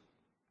words.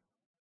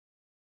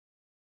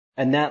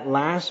 And that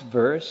last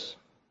verse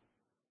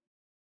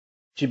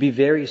should be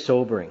very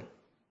sobering.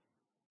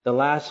 The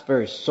last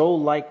verse, so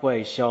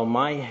likewise shall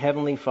my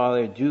heavenly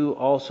Father do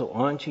also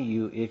unto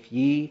you, if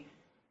ye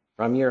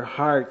from your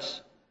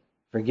hearts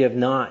forgive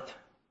not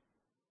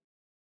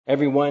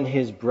everyone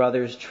his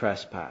brother's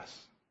trespass.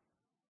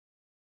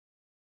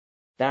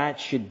 That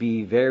should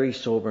be very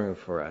sobering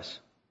for us.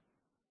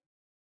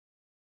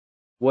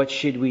 What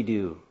should we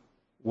do?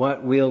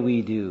 What will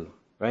we do?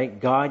 Right?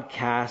 God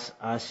casts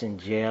us in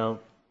jail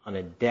on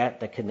a debt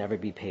that could never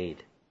be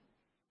paid,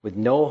 with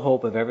no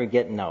hope of ever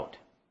getting out.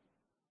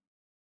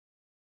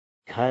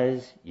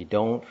 Because you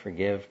don't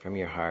forgive from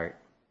your heart.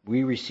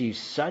 We receive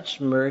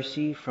such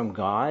mercy from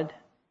God,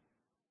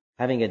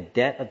 having a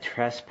debt of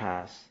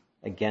trespass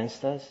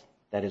against us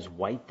that is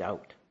wiped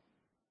out.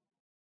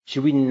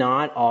 Should we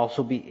not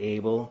also be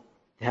able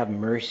to have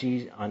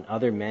mercies on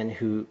other men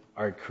who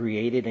are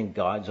created in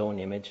God's own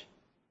image?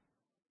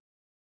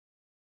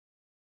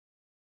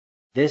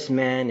 This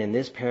man in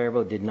this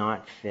parable did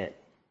not fit.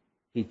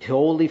 He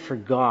totally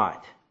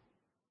forgot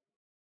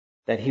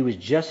that he was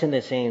just in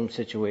the same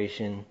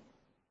situation,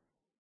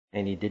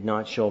 and he did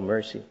not show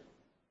mercy.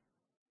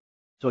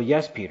 So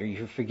yes, Peter,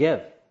 you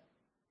forgive.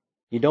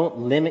 You don't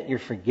limit your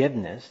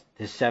forgiveness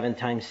to 7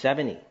 times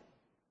 70.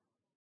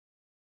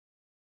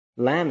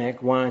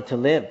 Lamech wanted to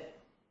live.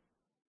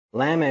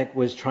 Lamech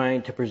was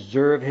trying to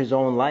preserve his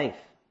own life.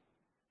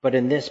 But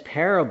in this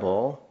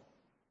parable,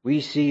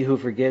 we see who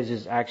forgives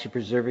is actually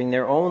preserving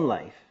their own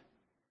life.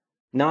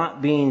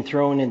 Not being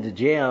thrown into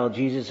jail,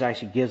 Jesus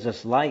actually gives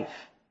us life.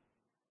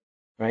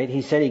 Right?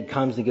 He said he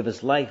comes to give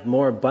us life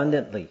more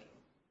abundantly.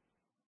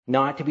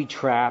 Not to be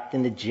trapped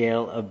in the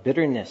jail of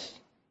bitterness.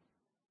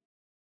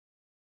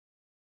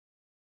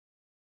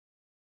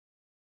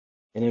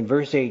 And in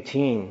verse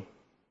 18,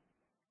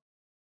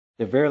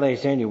 the verily I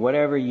say unto you,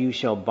 whatever you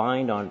shall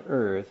bind on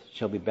earth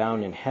shall be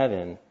bound in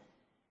heaven,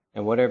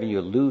 and whatever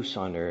you loose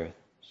on earth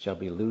shall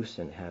be loosed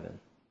in heaven.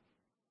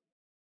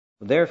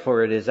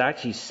 Therefore, it is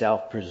actually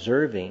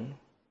self-preserving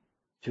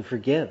to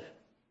forgive.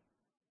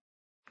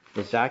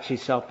 It's actually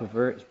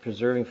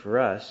self-preserving for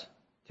us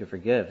to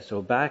forgive.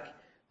 So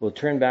we'll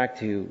turn back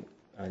to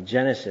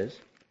Genesis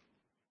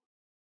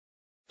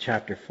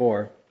chapter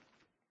 4.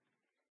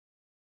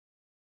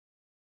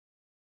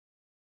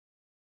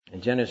 In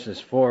Genesis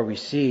 4, we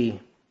see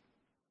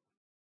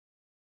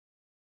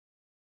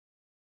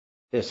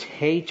this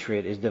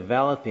hatred is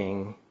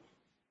developing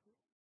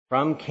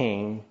from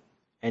Cain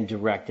and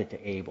directed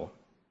to Abel.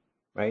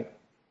 Right?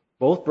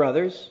 Both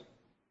brothers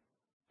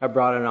have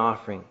brought an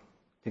offering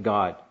to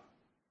God.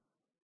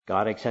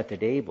 God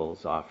accepted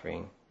Abel's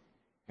offering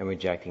and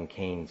rejecting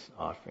Cain's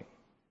offering.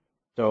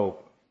 So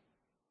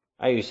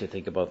I used to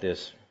think about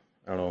this.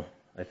 I don't know.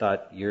 I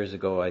thought years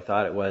ago,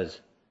 it was,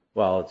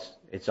 well,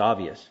 it's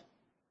obvious.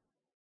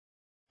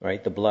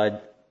 Right? The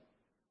blood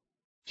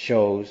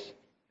shows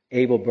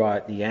Abel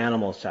brought the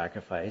animal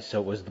sacrifice,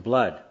 so it was the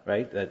blood,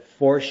 right? That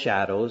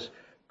foreshadows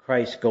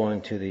Christ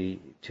going to the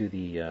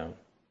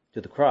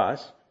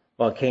cross,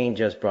 while Cain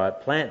just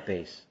brought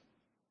plant-based.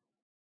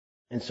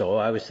 And so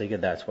I was thinking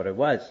that's what it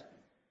was.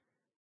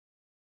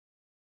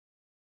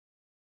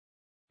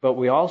 But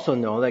we also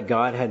know that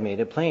God had made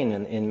it plain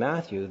in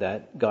Matthew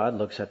that God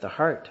looks at the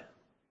heart.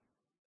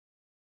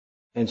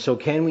 And so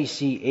can we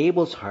see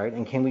Abel's heart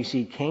and can we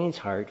see Cain's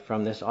heart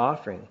from this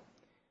offering?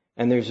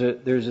 And there's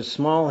a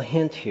small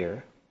hint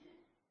here.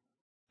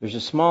 There's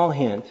a small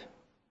hint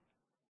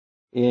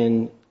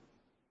in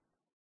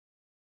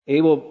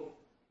Abel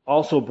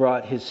also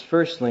brought his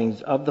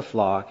firstlings of the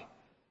flock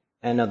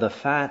and of the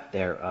fat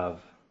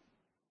thereof.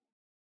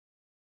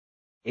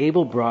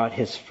 Abel brought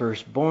his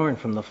firstborn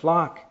from the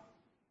flock.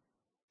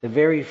 The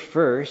very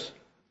first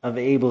of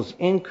Abel's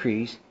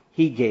increase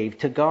he gave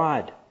to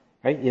God.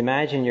 Right?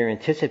 Imagine you're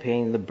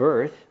anticipating the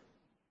birth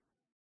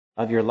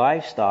of your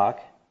livestock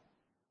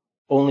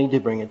only to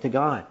bring it to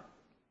God.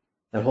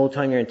 The whole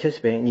time you're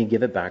anticipating, you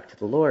give it back to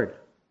the Lord.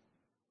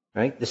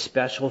 Right? The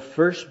special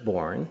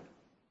firstborn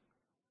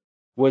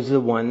was the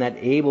one that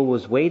Abel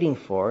was waiting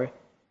for,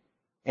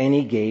 and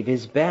he gave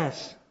his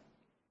best.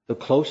 The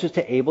closest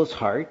to Abel's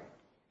heart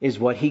is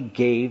what he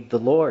gave the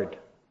Lord.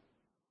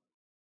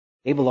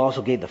 Abel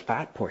also gave the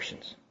fat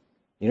portions.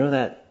 You know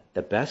that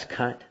the best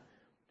cut,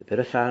 the bit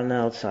of fat on the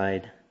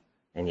outside,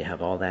 and you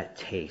have all that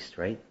taste,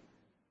 right?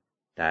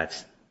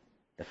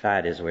 The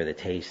fat is where the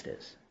taste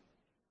is.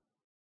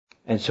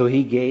 And so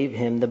he gave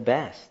him the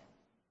best.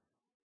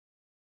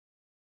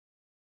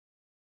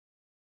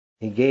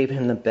 He gave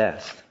him the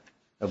best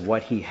of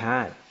what he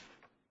had.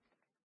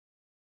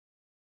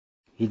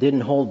 He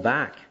didn't hold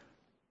back.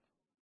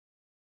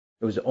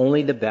 It was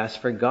only the best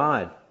for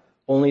God,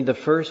 only the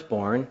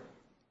firstborn,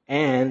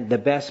 and the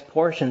best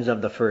portions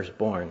of the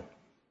firstborn.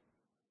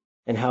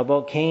 And how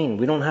about Cain?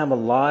 We don't have a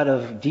lot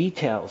of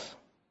details.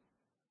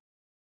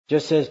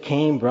 Just says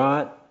Cain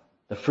brought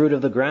the fruit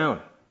of the ground.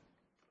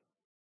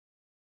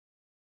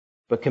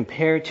 But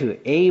compared to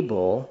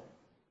Abel,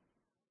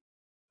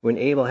 when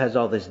Abel has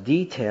all this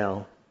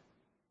detail,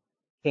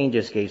 Cain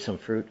just gave some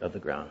fruit of the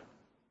ground.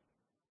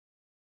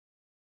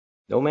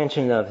 No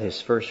mention of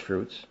his first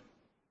fruits.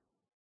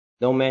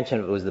 No mention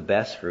of it was the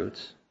best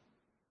fruits.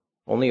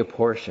 Only a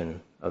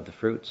portion of the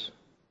fruits.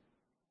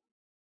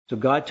 So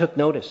God took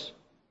notice.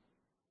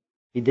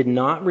 He did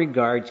not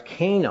regard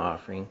Cain's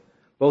offering.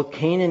 Both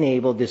Cain and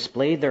Abel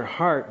displayed their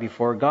heart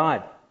before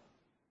God.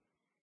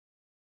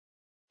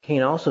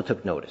 Cain also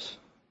took notice.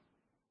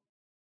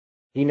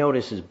 He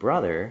noticed his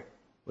brother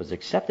was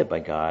accepted by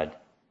God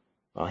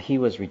while he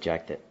was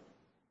rejected.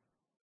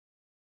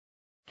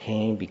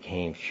 Cain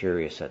became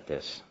furious at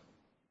this.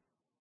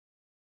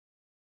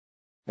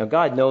 Now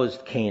God knows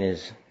Cain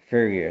is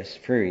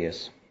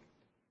furious.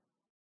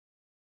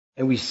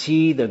 And we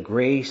see the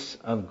grace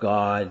of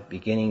God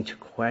beginning to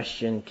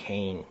question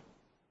Cain.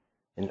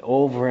 And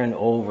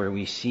over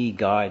we see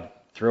God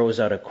throws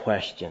out a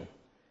question.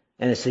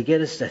 And it's to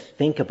get us to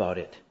think about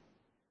it,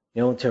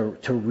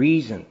 to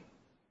reason.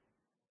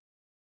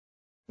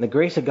 And the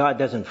grace of God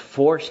doesn't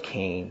force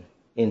Cain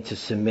into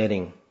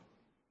submitting.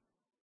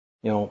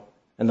 And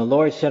the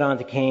Lord said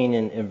unto Cain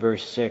in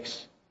verse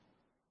 6,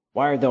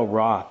 Why art thou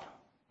wroth?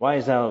 Why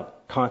is thy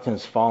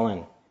countenance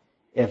fallen?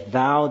 If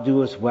thou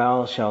doest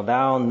well, shall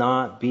thou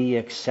not be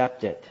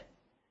accepted?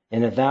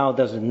 And if thou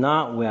doest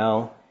not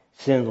well,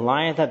 sin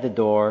lieth at the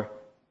door,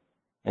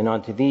 and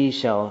unto thee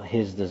shall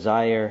his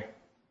desire,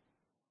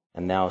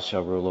 and thou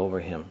shalt rule over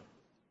him.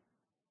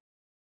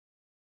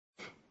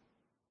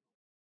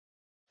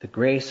 The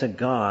grace of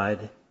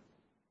God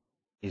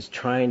is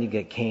trying to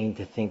get Cain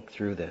to think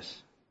through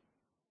this.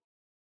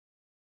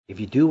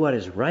 If you do what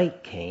is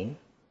right, Cain,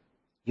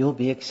 you'll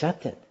be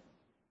accepted.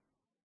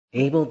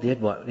 Abel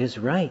did what is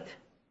right.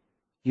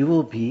 You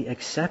will be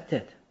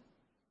accepted.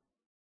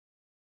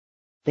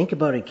 Think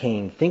about it,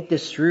 Cain. Think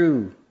this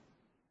through.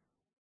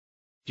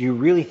 Do you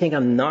really think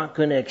I'm not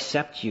going to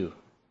accept you?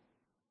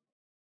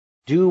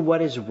 Do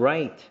what is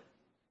right.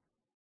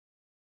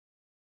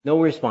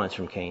 No response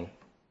from Cain.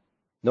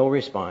 No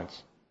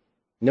response.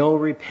 No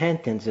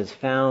repentance is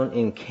found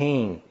in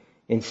Cain.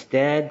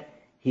 Instead,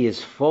 he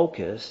is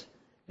focused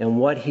on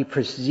what he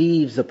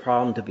perceives the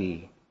problem to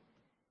be.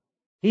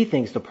 He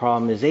thinks the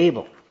problem is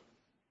Abel.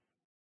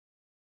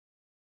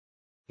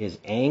 His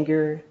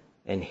anger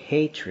and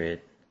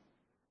hatred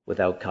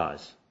without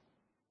cause.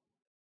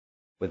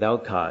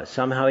 Without cause.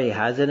 Somehow he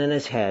has it in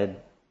his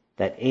head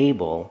that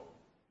Abel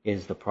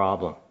is the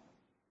problem.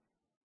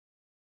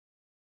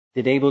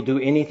 Did Abel do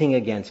anything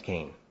against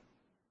Cain?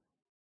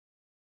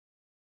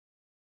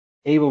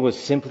 Abel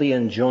was simply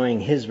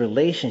enjoying his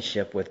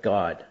relationship with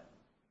God.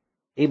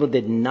 Abel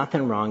did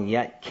nothing wrong,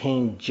 yet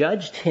Cain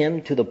judged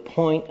him to the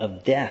point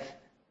of death.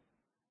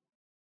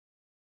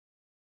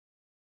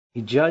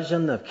 He judged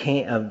him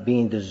of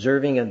being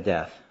deserving of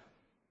death.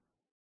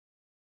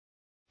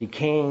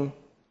 Cain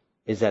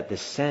is at the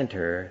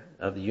center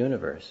of the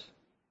universe.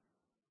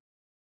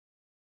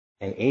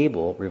 And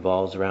Abel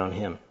revolves around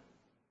him.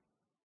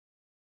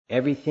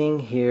 Everything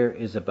here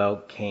is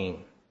about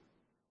Cain.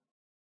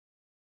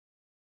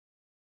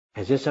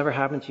 Has this ever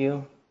happened to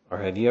you? Or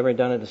have you ever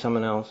done it to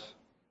someone else?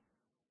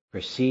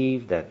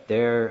 Perceive that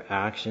their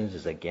actions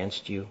is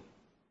against you?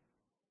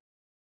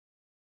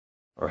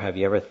 Or have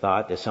you ever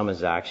thought that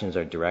someone's actions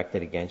are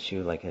directed against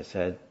you? Like I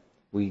said,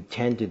 we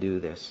tend to do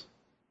this.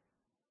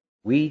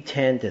 We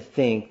tend to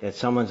think that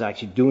someone's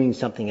actually doing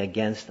something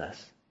against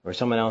us. Or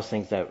someone else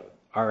thinks that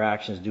our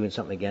actions are doing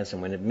something against them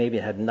when it maybe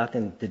had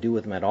nothing to do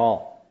with them at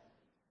all.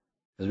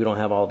 Because we don't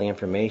have all the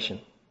information.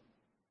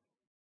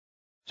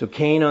 So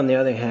Cain, on the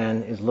other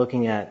hand, is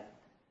looking at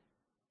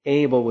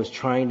Abel was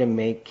trying to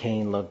make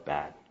Cain look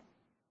bad.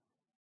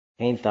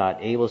 Cain thought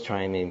Abel's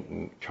trying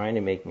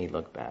to make me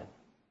look bad.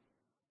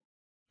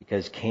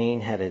 Because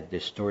Cain had a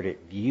distorted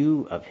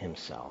view of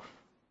himself.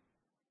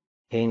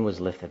 Cain was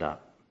lifted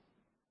up.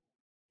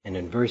 And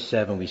in verse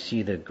 7, we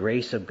see the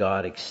grace of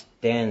God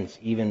extends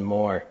even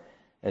more,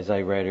 as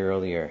I read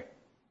earlier.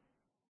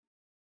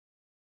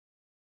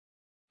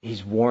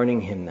 He's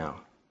warning him now.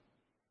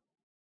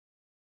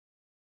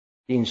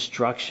 The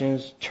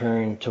instructions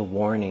turn to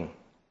warning.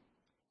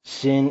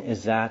 Sin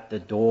is at the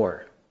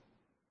door.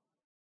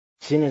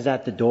 Sin is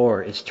at the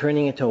door. It's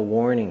turning into a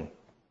warning.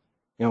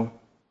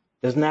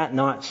 Doesn't that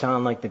not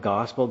sound like the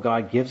gospel?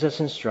 God gives us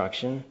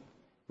instruction.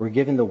 We're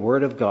given the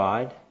word of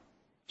God.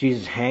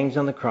 Jesus hangs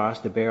on the cross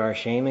to bear our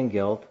shame and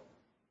guilt.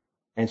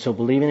 And so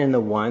believing in the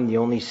one, the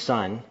only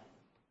Son,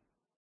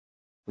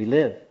 we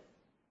live.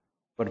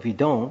 But if we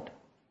don't,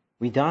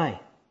 we die.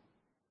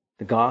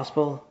 The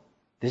gospel,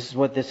 this is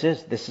what this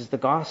is. This is the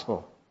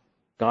gospel.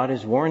 God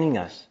is warning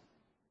us.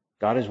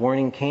 God is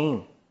warning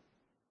Cain.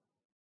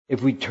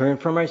 If we turn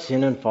from our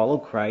sin and follow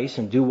Christ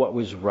and do what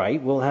was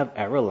right, we'll have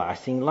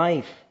everlasting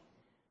life.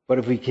 But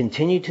if we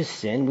continue to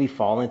sin, we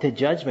fall into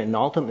judgment. And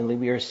ultimately,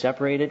 we are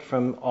separated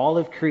from all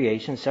of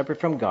creation, separate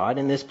from God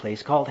in this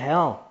place called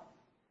hell.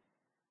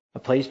 A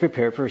place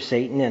prepared for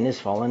Satan and his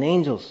fallen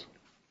angels.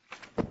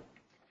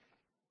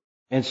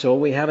 And so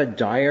we have a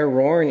dire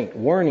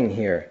warning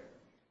here,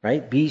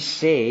 right? Be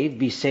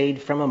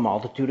saved from a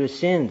multitude of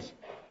sins.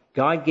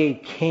 God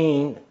gave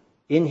Cain,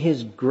 in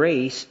his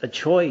grace, a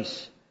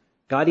choice.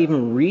 God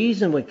even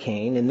reasoned with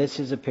Cain, and this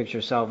is a picture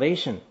of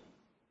salvation.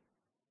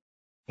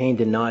 Cain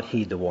did not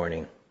heed the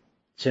warning.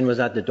 Sin was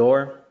at the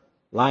door,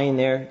 lying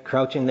there,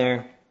 crouching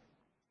there,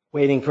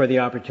 waiting for the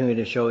opportunity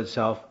to show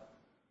itself.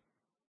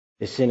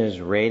 The sin is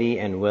ready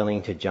and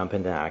willing to jump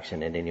into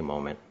action at any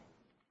moment.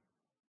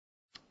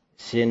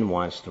 Sin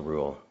wants to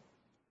rule.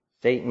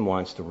 Satan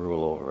wants to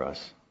rule over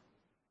us,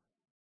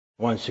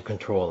 wants to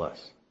control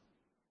us.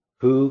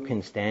 Who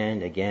can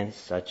stand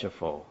against such a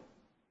foe?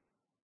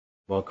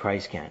 Well,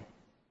 Christ can.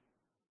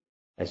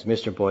 As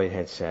Mr. Boyd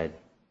had said,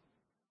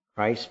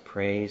 Christ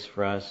prays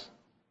for us,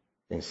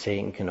 then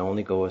Satan can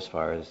only go as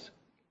far as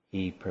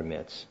he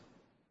permits.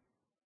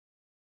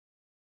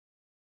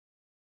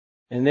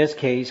 In this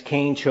case,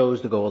 Cain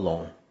chose to go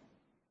alone.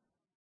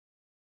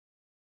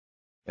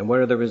 And what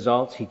are the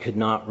results? He could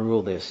not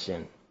rule this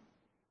sin.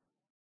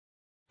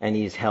 And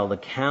he is held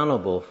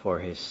accountable for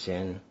his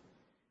sin,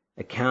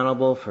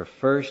 accountable for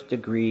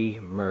first-degree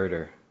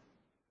murder.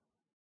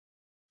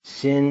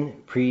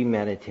 Sin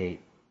premeditate.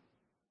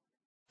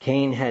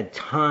 Cain had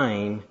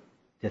time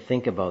to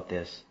think about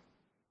this.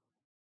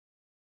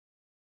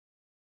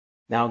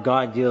 Now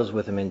God deals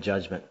with him in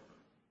judgment.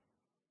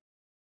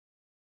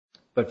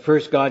 But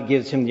first God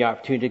gives him the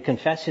opportunity to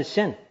confess his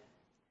sin.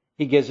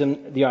 He gives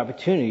him the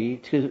opportunity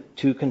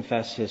to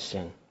confess his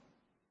sin.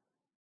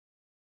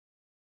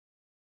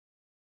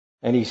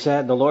 And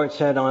the Lord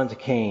said unto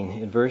Cain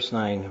in verse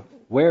 9,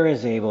 Where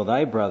is Abel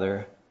thy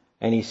brother?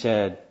 And he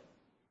said,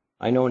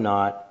 I know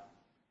not,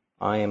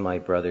 I am my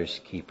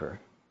brother's keeper.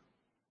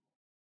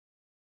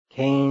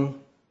 Cain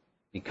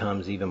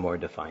becomes even more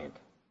defiant.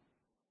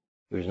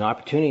 There was an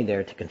opportunity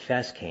there to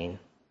confess Cain.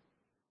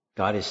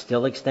 God is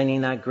still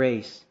extending that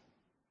grace.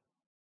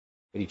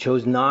 But he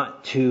chose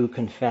not to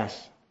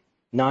confess,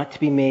 not to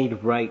be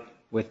made right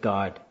with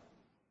God.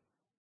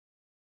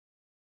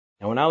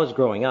 Now, when I was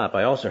growing up,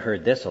 I also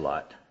heard this a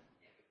lot.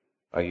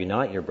 Are you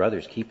not your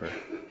brother's keeper?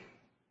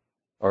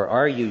 Or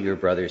are you your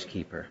brother's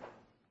keeper?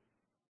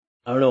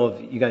 I don't know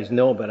if you guys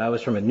know, but I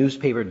was from a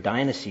newspaper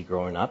dynasty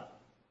growing up.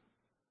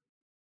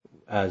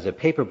 As a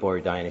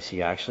paperboy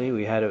dynasty, actually.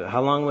 We had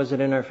how long was it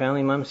in our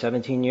family, Mom?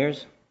 17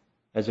 years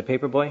as a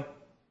paperboy?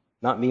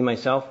 Not me,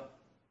 myself.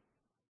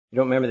 You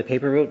don't remember the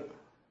paper route?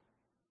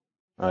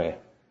 Okay.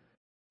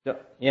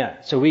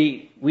 So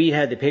we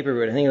had the paper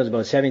route. I think it was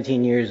about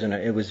 17 years, and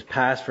it was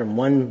passed from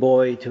one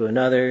boy to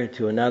another.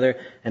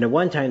 And at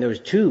one time, there was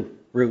 2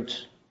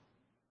 routes.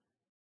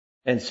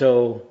 And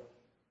so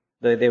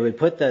they would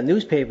put the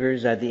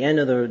newspapers at the end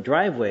of the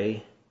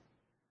driveway,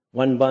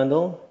 one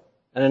bundle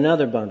and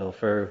another bundle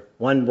for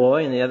one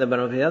boy and the other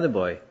bundle for the other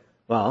boy.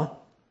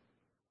 Well,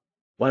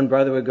 one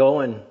brother would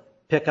go and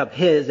pick up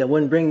his and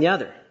wouldn't bring the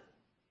other.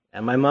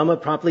 And my mom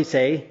would promptly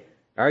say,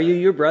 Are you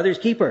your brother's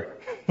keeper?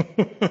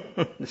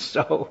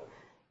 So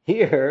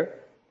here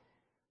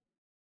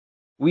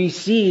we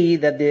see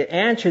that the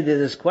answer to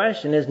this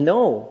question is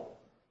no.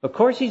 Of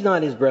course he's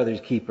not his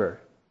brother's keeper.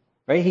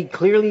 Right? He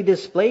clearly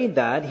displayed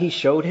that. He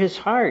showed his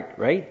heart,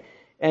 right?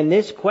 And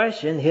this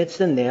question hits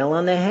the nail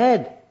on the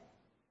head.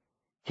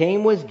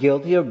 Cain was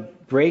guilty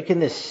of breaking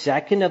the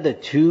second of the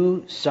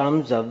 2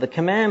 sums of the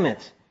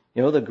commandments.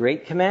 The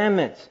great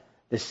commandments.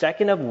 The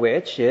second of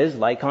which is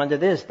like unto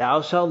this,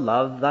 Thou shalt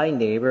love thy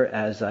neighbor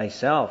as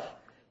thyself.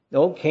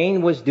 No,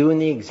 Cain was doing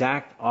the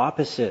exact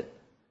opposite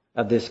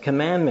of this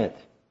commandment.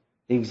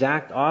 The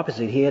exact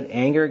opposite. He had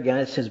anger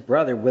against his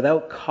brother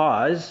without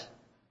cause,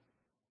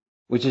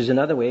 which is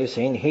another way of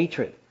saying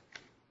hatred.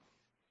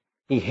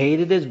 He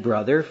hated his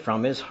brother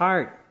from his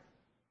heart,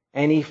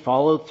 and he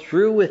followed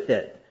through with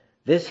it.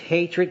 This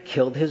hatred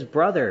killed his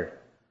brother.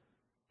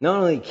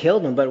 Not only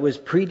killed him, but it was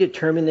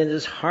predetermined in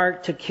his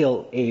heart to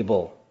kill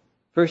Abel.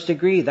 First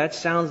degree, that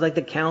sounds like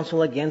the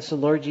counsel against the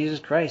Lord Jesus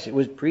Christ. It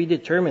was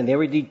predetermined. They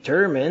were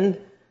determined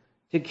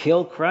to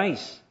kill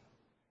Christ.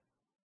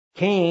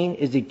 Cain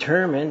is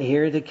determined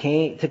here to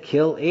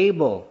kill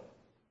Abel.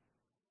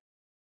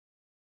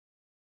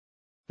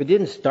 But it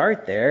didn't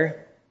start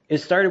there. It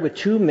started with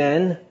 2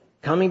 men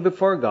coming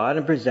before God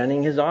and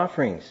presenting his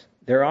offerings.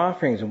 Their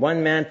offerings.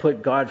 One man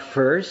put God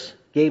first,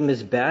 gave him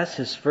his best,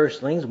 his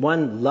firstlings.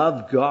 One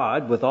loved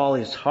God with all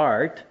his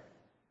heart.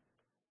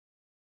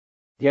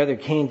 The other,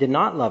 Cain, did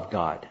not love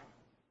God.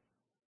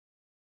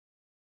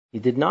 He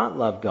did not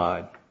love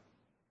God.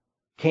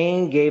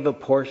 Cain gave a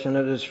portion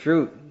of his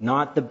fruit,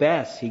 not the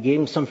best. He gave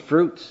him some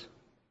fruits.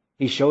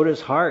 He showed his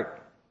heart.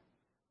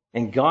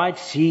 And God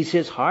sees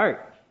his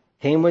heart.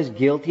 Cain was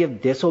guilty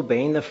of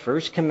disobeying the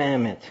first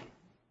commandment.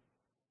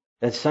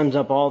 That sums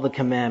up all the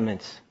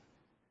commandments.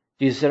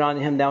 Jesus said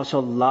unto him, Thou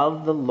shalt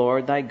love the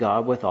Lord thy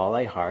God with all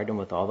thy heart and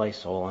with all thy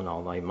soul and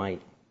all thy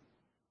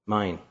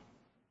mind.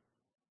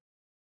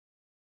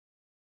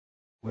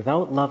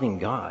 Without loving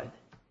God,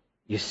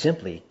 you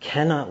simply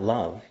cannot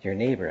love your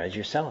neighbor as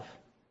yourself.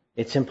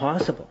 It's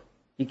impossible.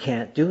 You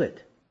can't do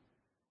it.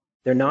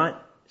 They're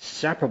not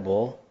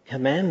separable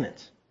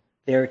commandments.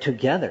 They're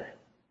together.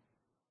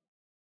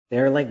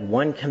 They're like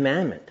one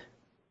commandment.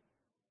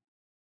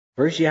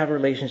 First you have a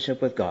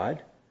relationship with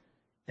God,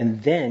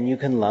 and then you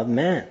can love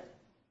man.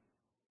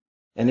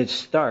 And it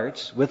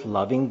starts with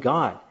loving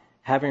God,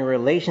 having a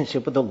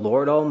relationship with the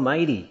Lord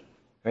Almighty.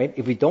 Right?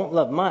 If we don't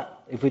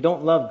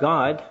love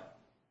God,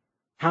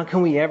 how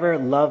can we ever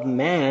love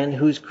man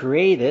who's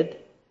created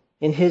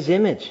in his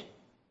image?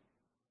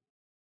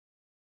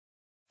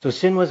 So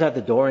sin was at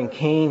the door and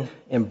Cain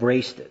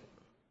embraced it.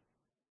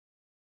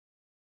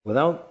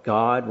 Without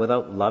God,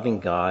 without loving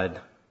God,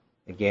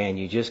 again,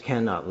 you just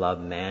cannot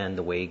love man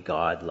the way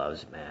God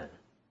loves man.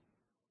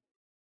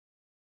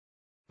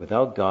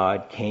 Without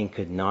God, Cain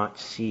could not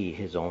see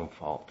his own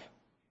fault.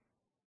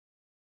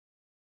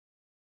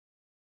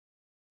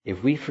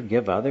 If we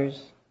forgive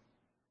others,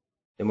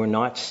 then we're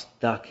not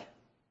stuck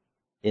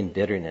in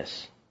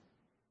bitterness.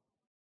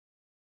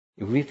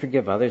 If we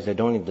forgive others that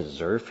don't even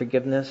deserve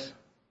forgiveness,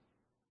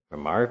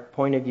 from our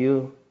point of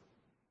view,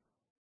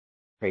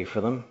 pray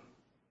for them.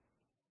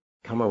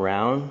 Come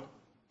around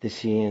to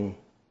seeing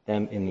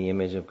them in the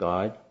image of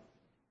God.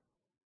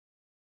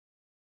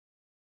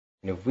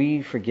 And if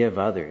we forgive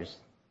others,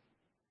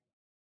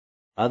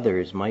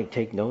 others might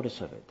take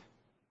notice of it.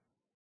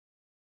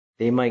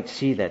 They might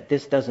see that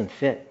this doesn't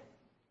fit.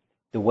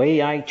 The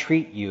way I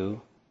treat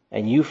you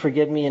and you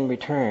forgive me in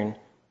return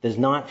does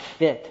not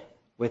fit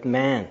with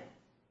man.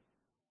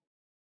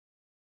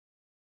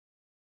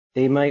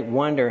 They might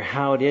wonder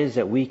how it is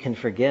that we can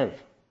forgive.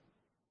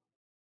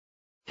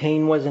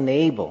 Cain wasn't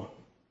able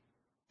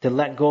to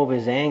let go of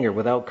his anger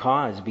without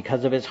cause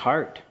because of his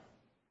heart.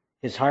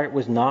 His heart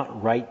was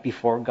not right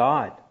before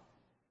God.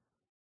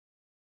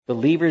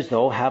 Believers,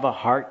 though, have a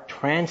heart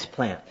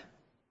transplant.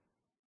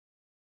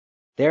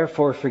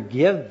 Therefore,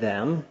 forgive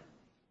them,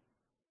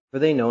 for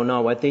they know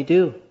not what they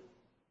do.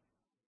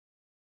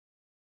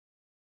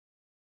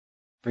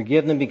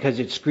 Forgive them because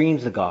it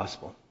screams the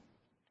gospel.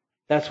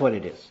 That's what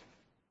it is.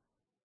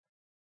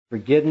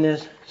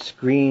 Forgiveness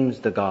screams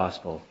the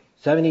gospel.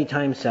 70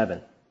 times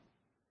 7.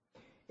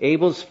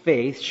 Abel's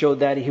faith showed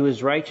that he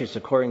was righteous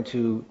according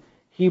to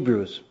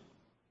Hebrews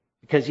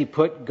because he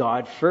put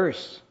God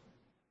first.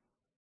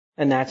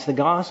 And that's the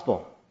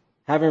gospel.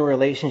 Having a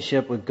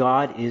relationship with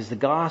God is the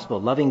gospel.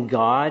 Loving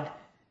God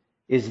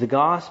is the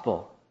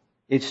gospel.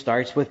 It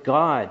starts with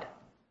God.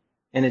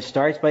 And it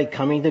starts by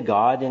coming to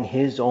God in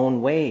his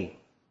own way,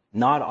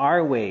 not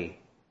our way,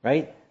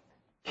 right?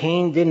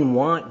 Cain didn't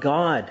want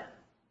God.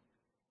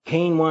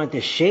 Cain wanted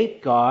to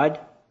shape God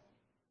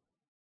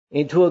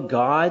into a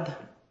God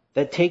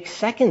that takes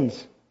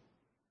seconds,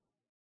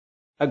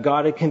 a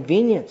God of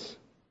convenience.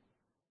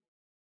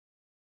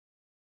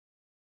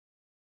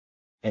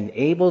 And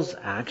Abel's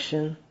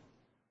action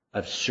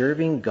of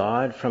serving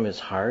God from his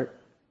heart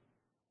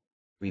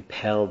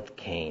repelled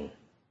Cain.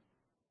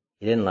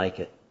 He didn't like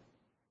it.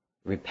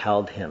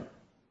 Repelled him.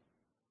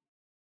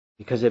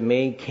 Because it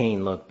made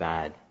Cain look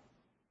bad.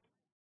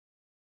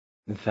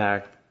 In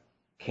fact,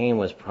 Cain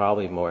was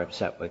probably more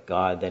upset with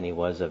God than he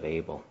was of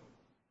Abel.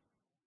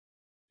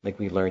 Like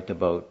we learned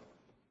about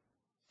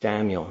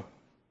Samuel.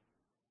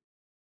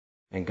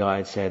 And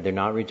God said, they're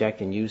not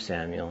rejecting you,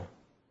 Samuel.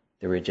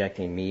 They're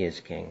rejecting me as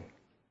king.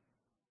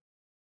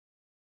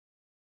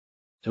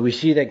 So we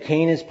see that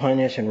Cain is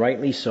punished, and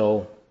rightly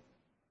so.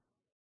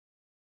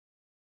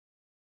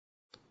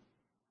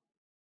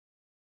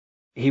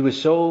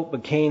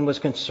 But Cain was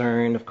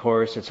concerned, of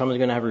course, that someone's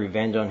going to have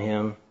revenge on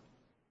him.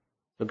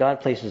 So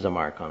God places a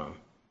mark on him.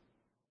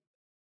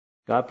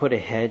 God put a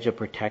hedge of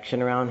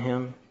protection around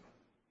him,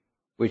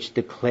 which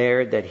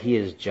declared that he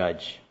is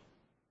judge.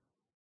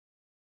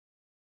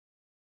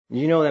 Do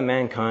you know that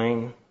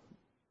mankind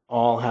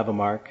all have a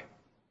mark?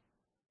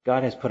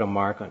 God has put a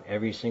mark on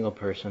every single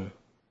person.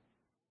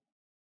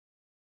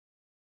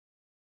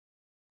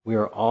 We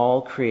are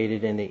all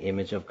created in the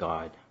image of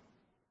God.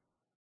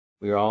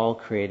 We are all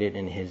created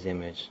in his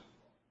image.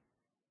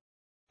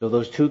 So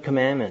those two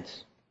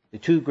commandments, the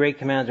two great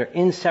commands, are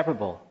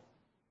inseparable.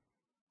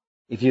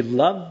 If you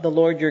love the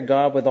Lord your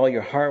God with all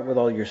your heart, with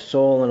all your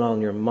soul, and all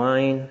your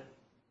mind,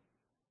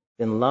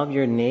 then love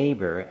your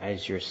neighbor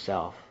as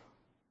yourself.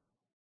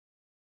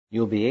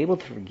 You'll be able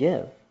to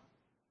forgive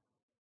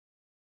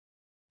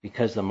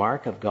because the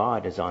mark of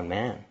God is on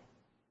man.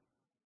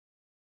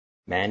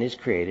 Man is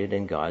created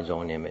in God's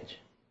own image.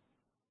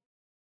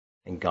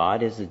 And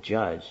God is the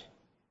judge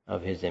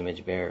of his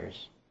image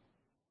bearers.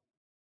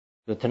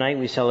 So tonight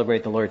we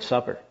celebrate the Lord's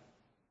Supper.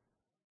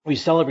 We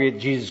celebrate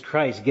Jesus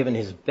Christ giving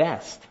his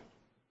best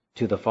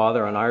to the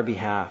Father on our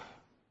behalf.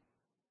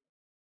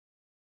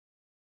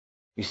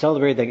 We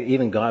celebrate that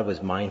even God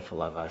was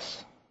mindful of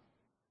us.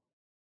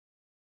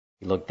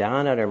 He looked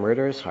down at our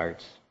murderous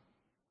hearts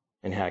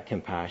and had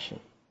compassion.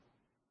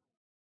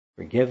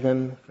 Forgive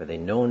them, for they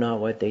know not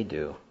what they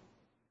do.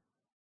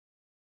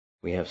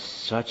 We have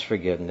such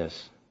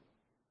forgiveness,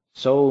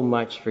 so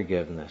much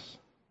forgiveness.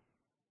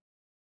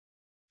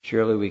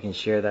 Surely we can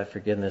share that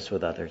forgiveness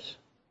with others.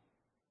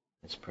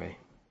 Let's pray.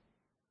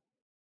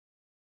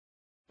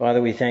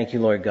 Father, we thank you,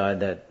 Lord God,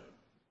 that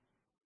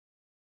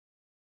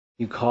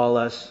you call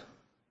us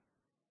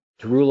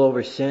to rule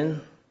over sin,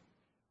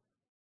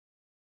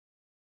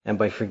 and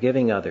by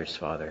forgiving others,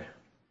 Father.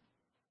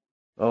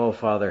 Oh,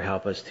 Father,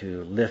 help us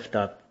to lift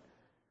up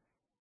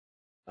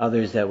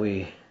others that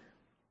we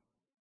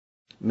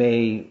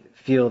may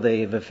feel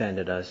they've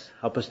offended us.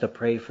 Help us to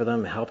pray for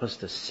them. Help us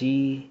to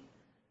see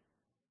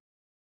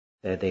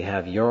that they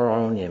have your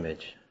own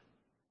image.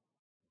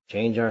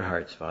 Change our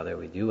hearts, Father,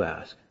 we do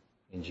ask.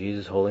 In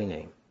Jesus' holy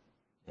name,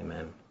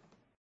 amen.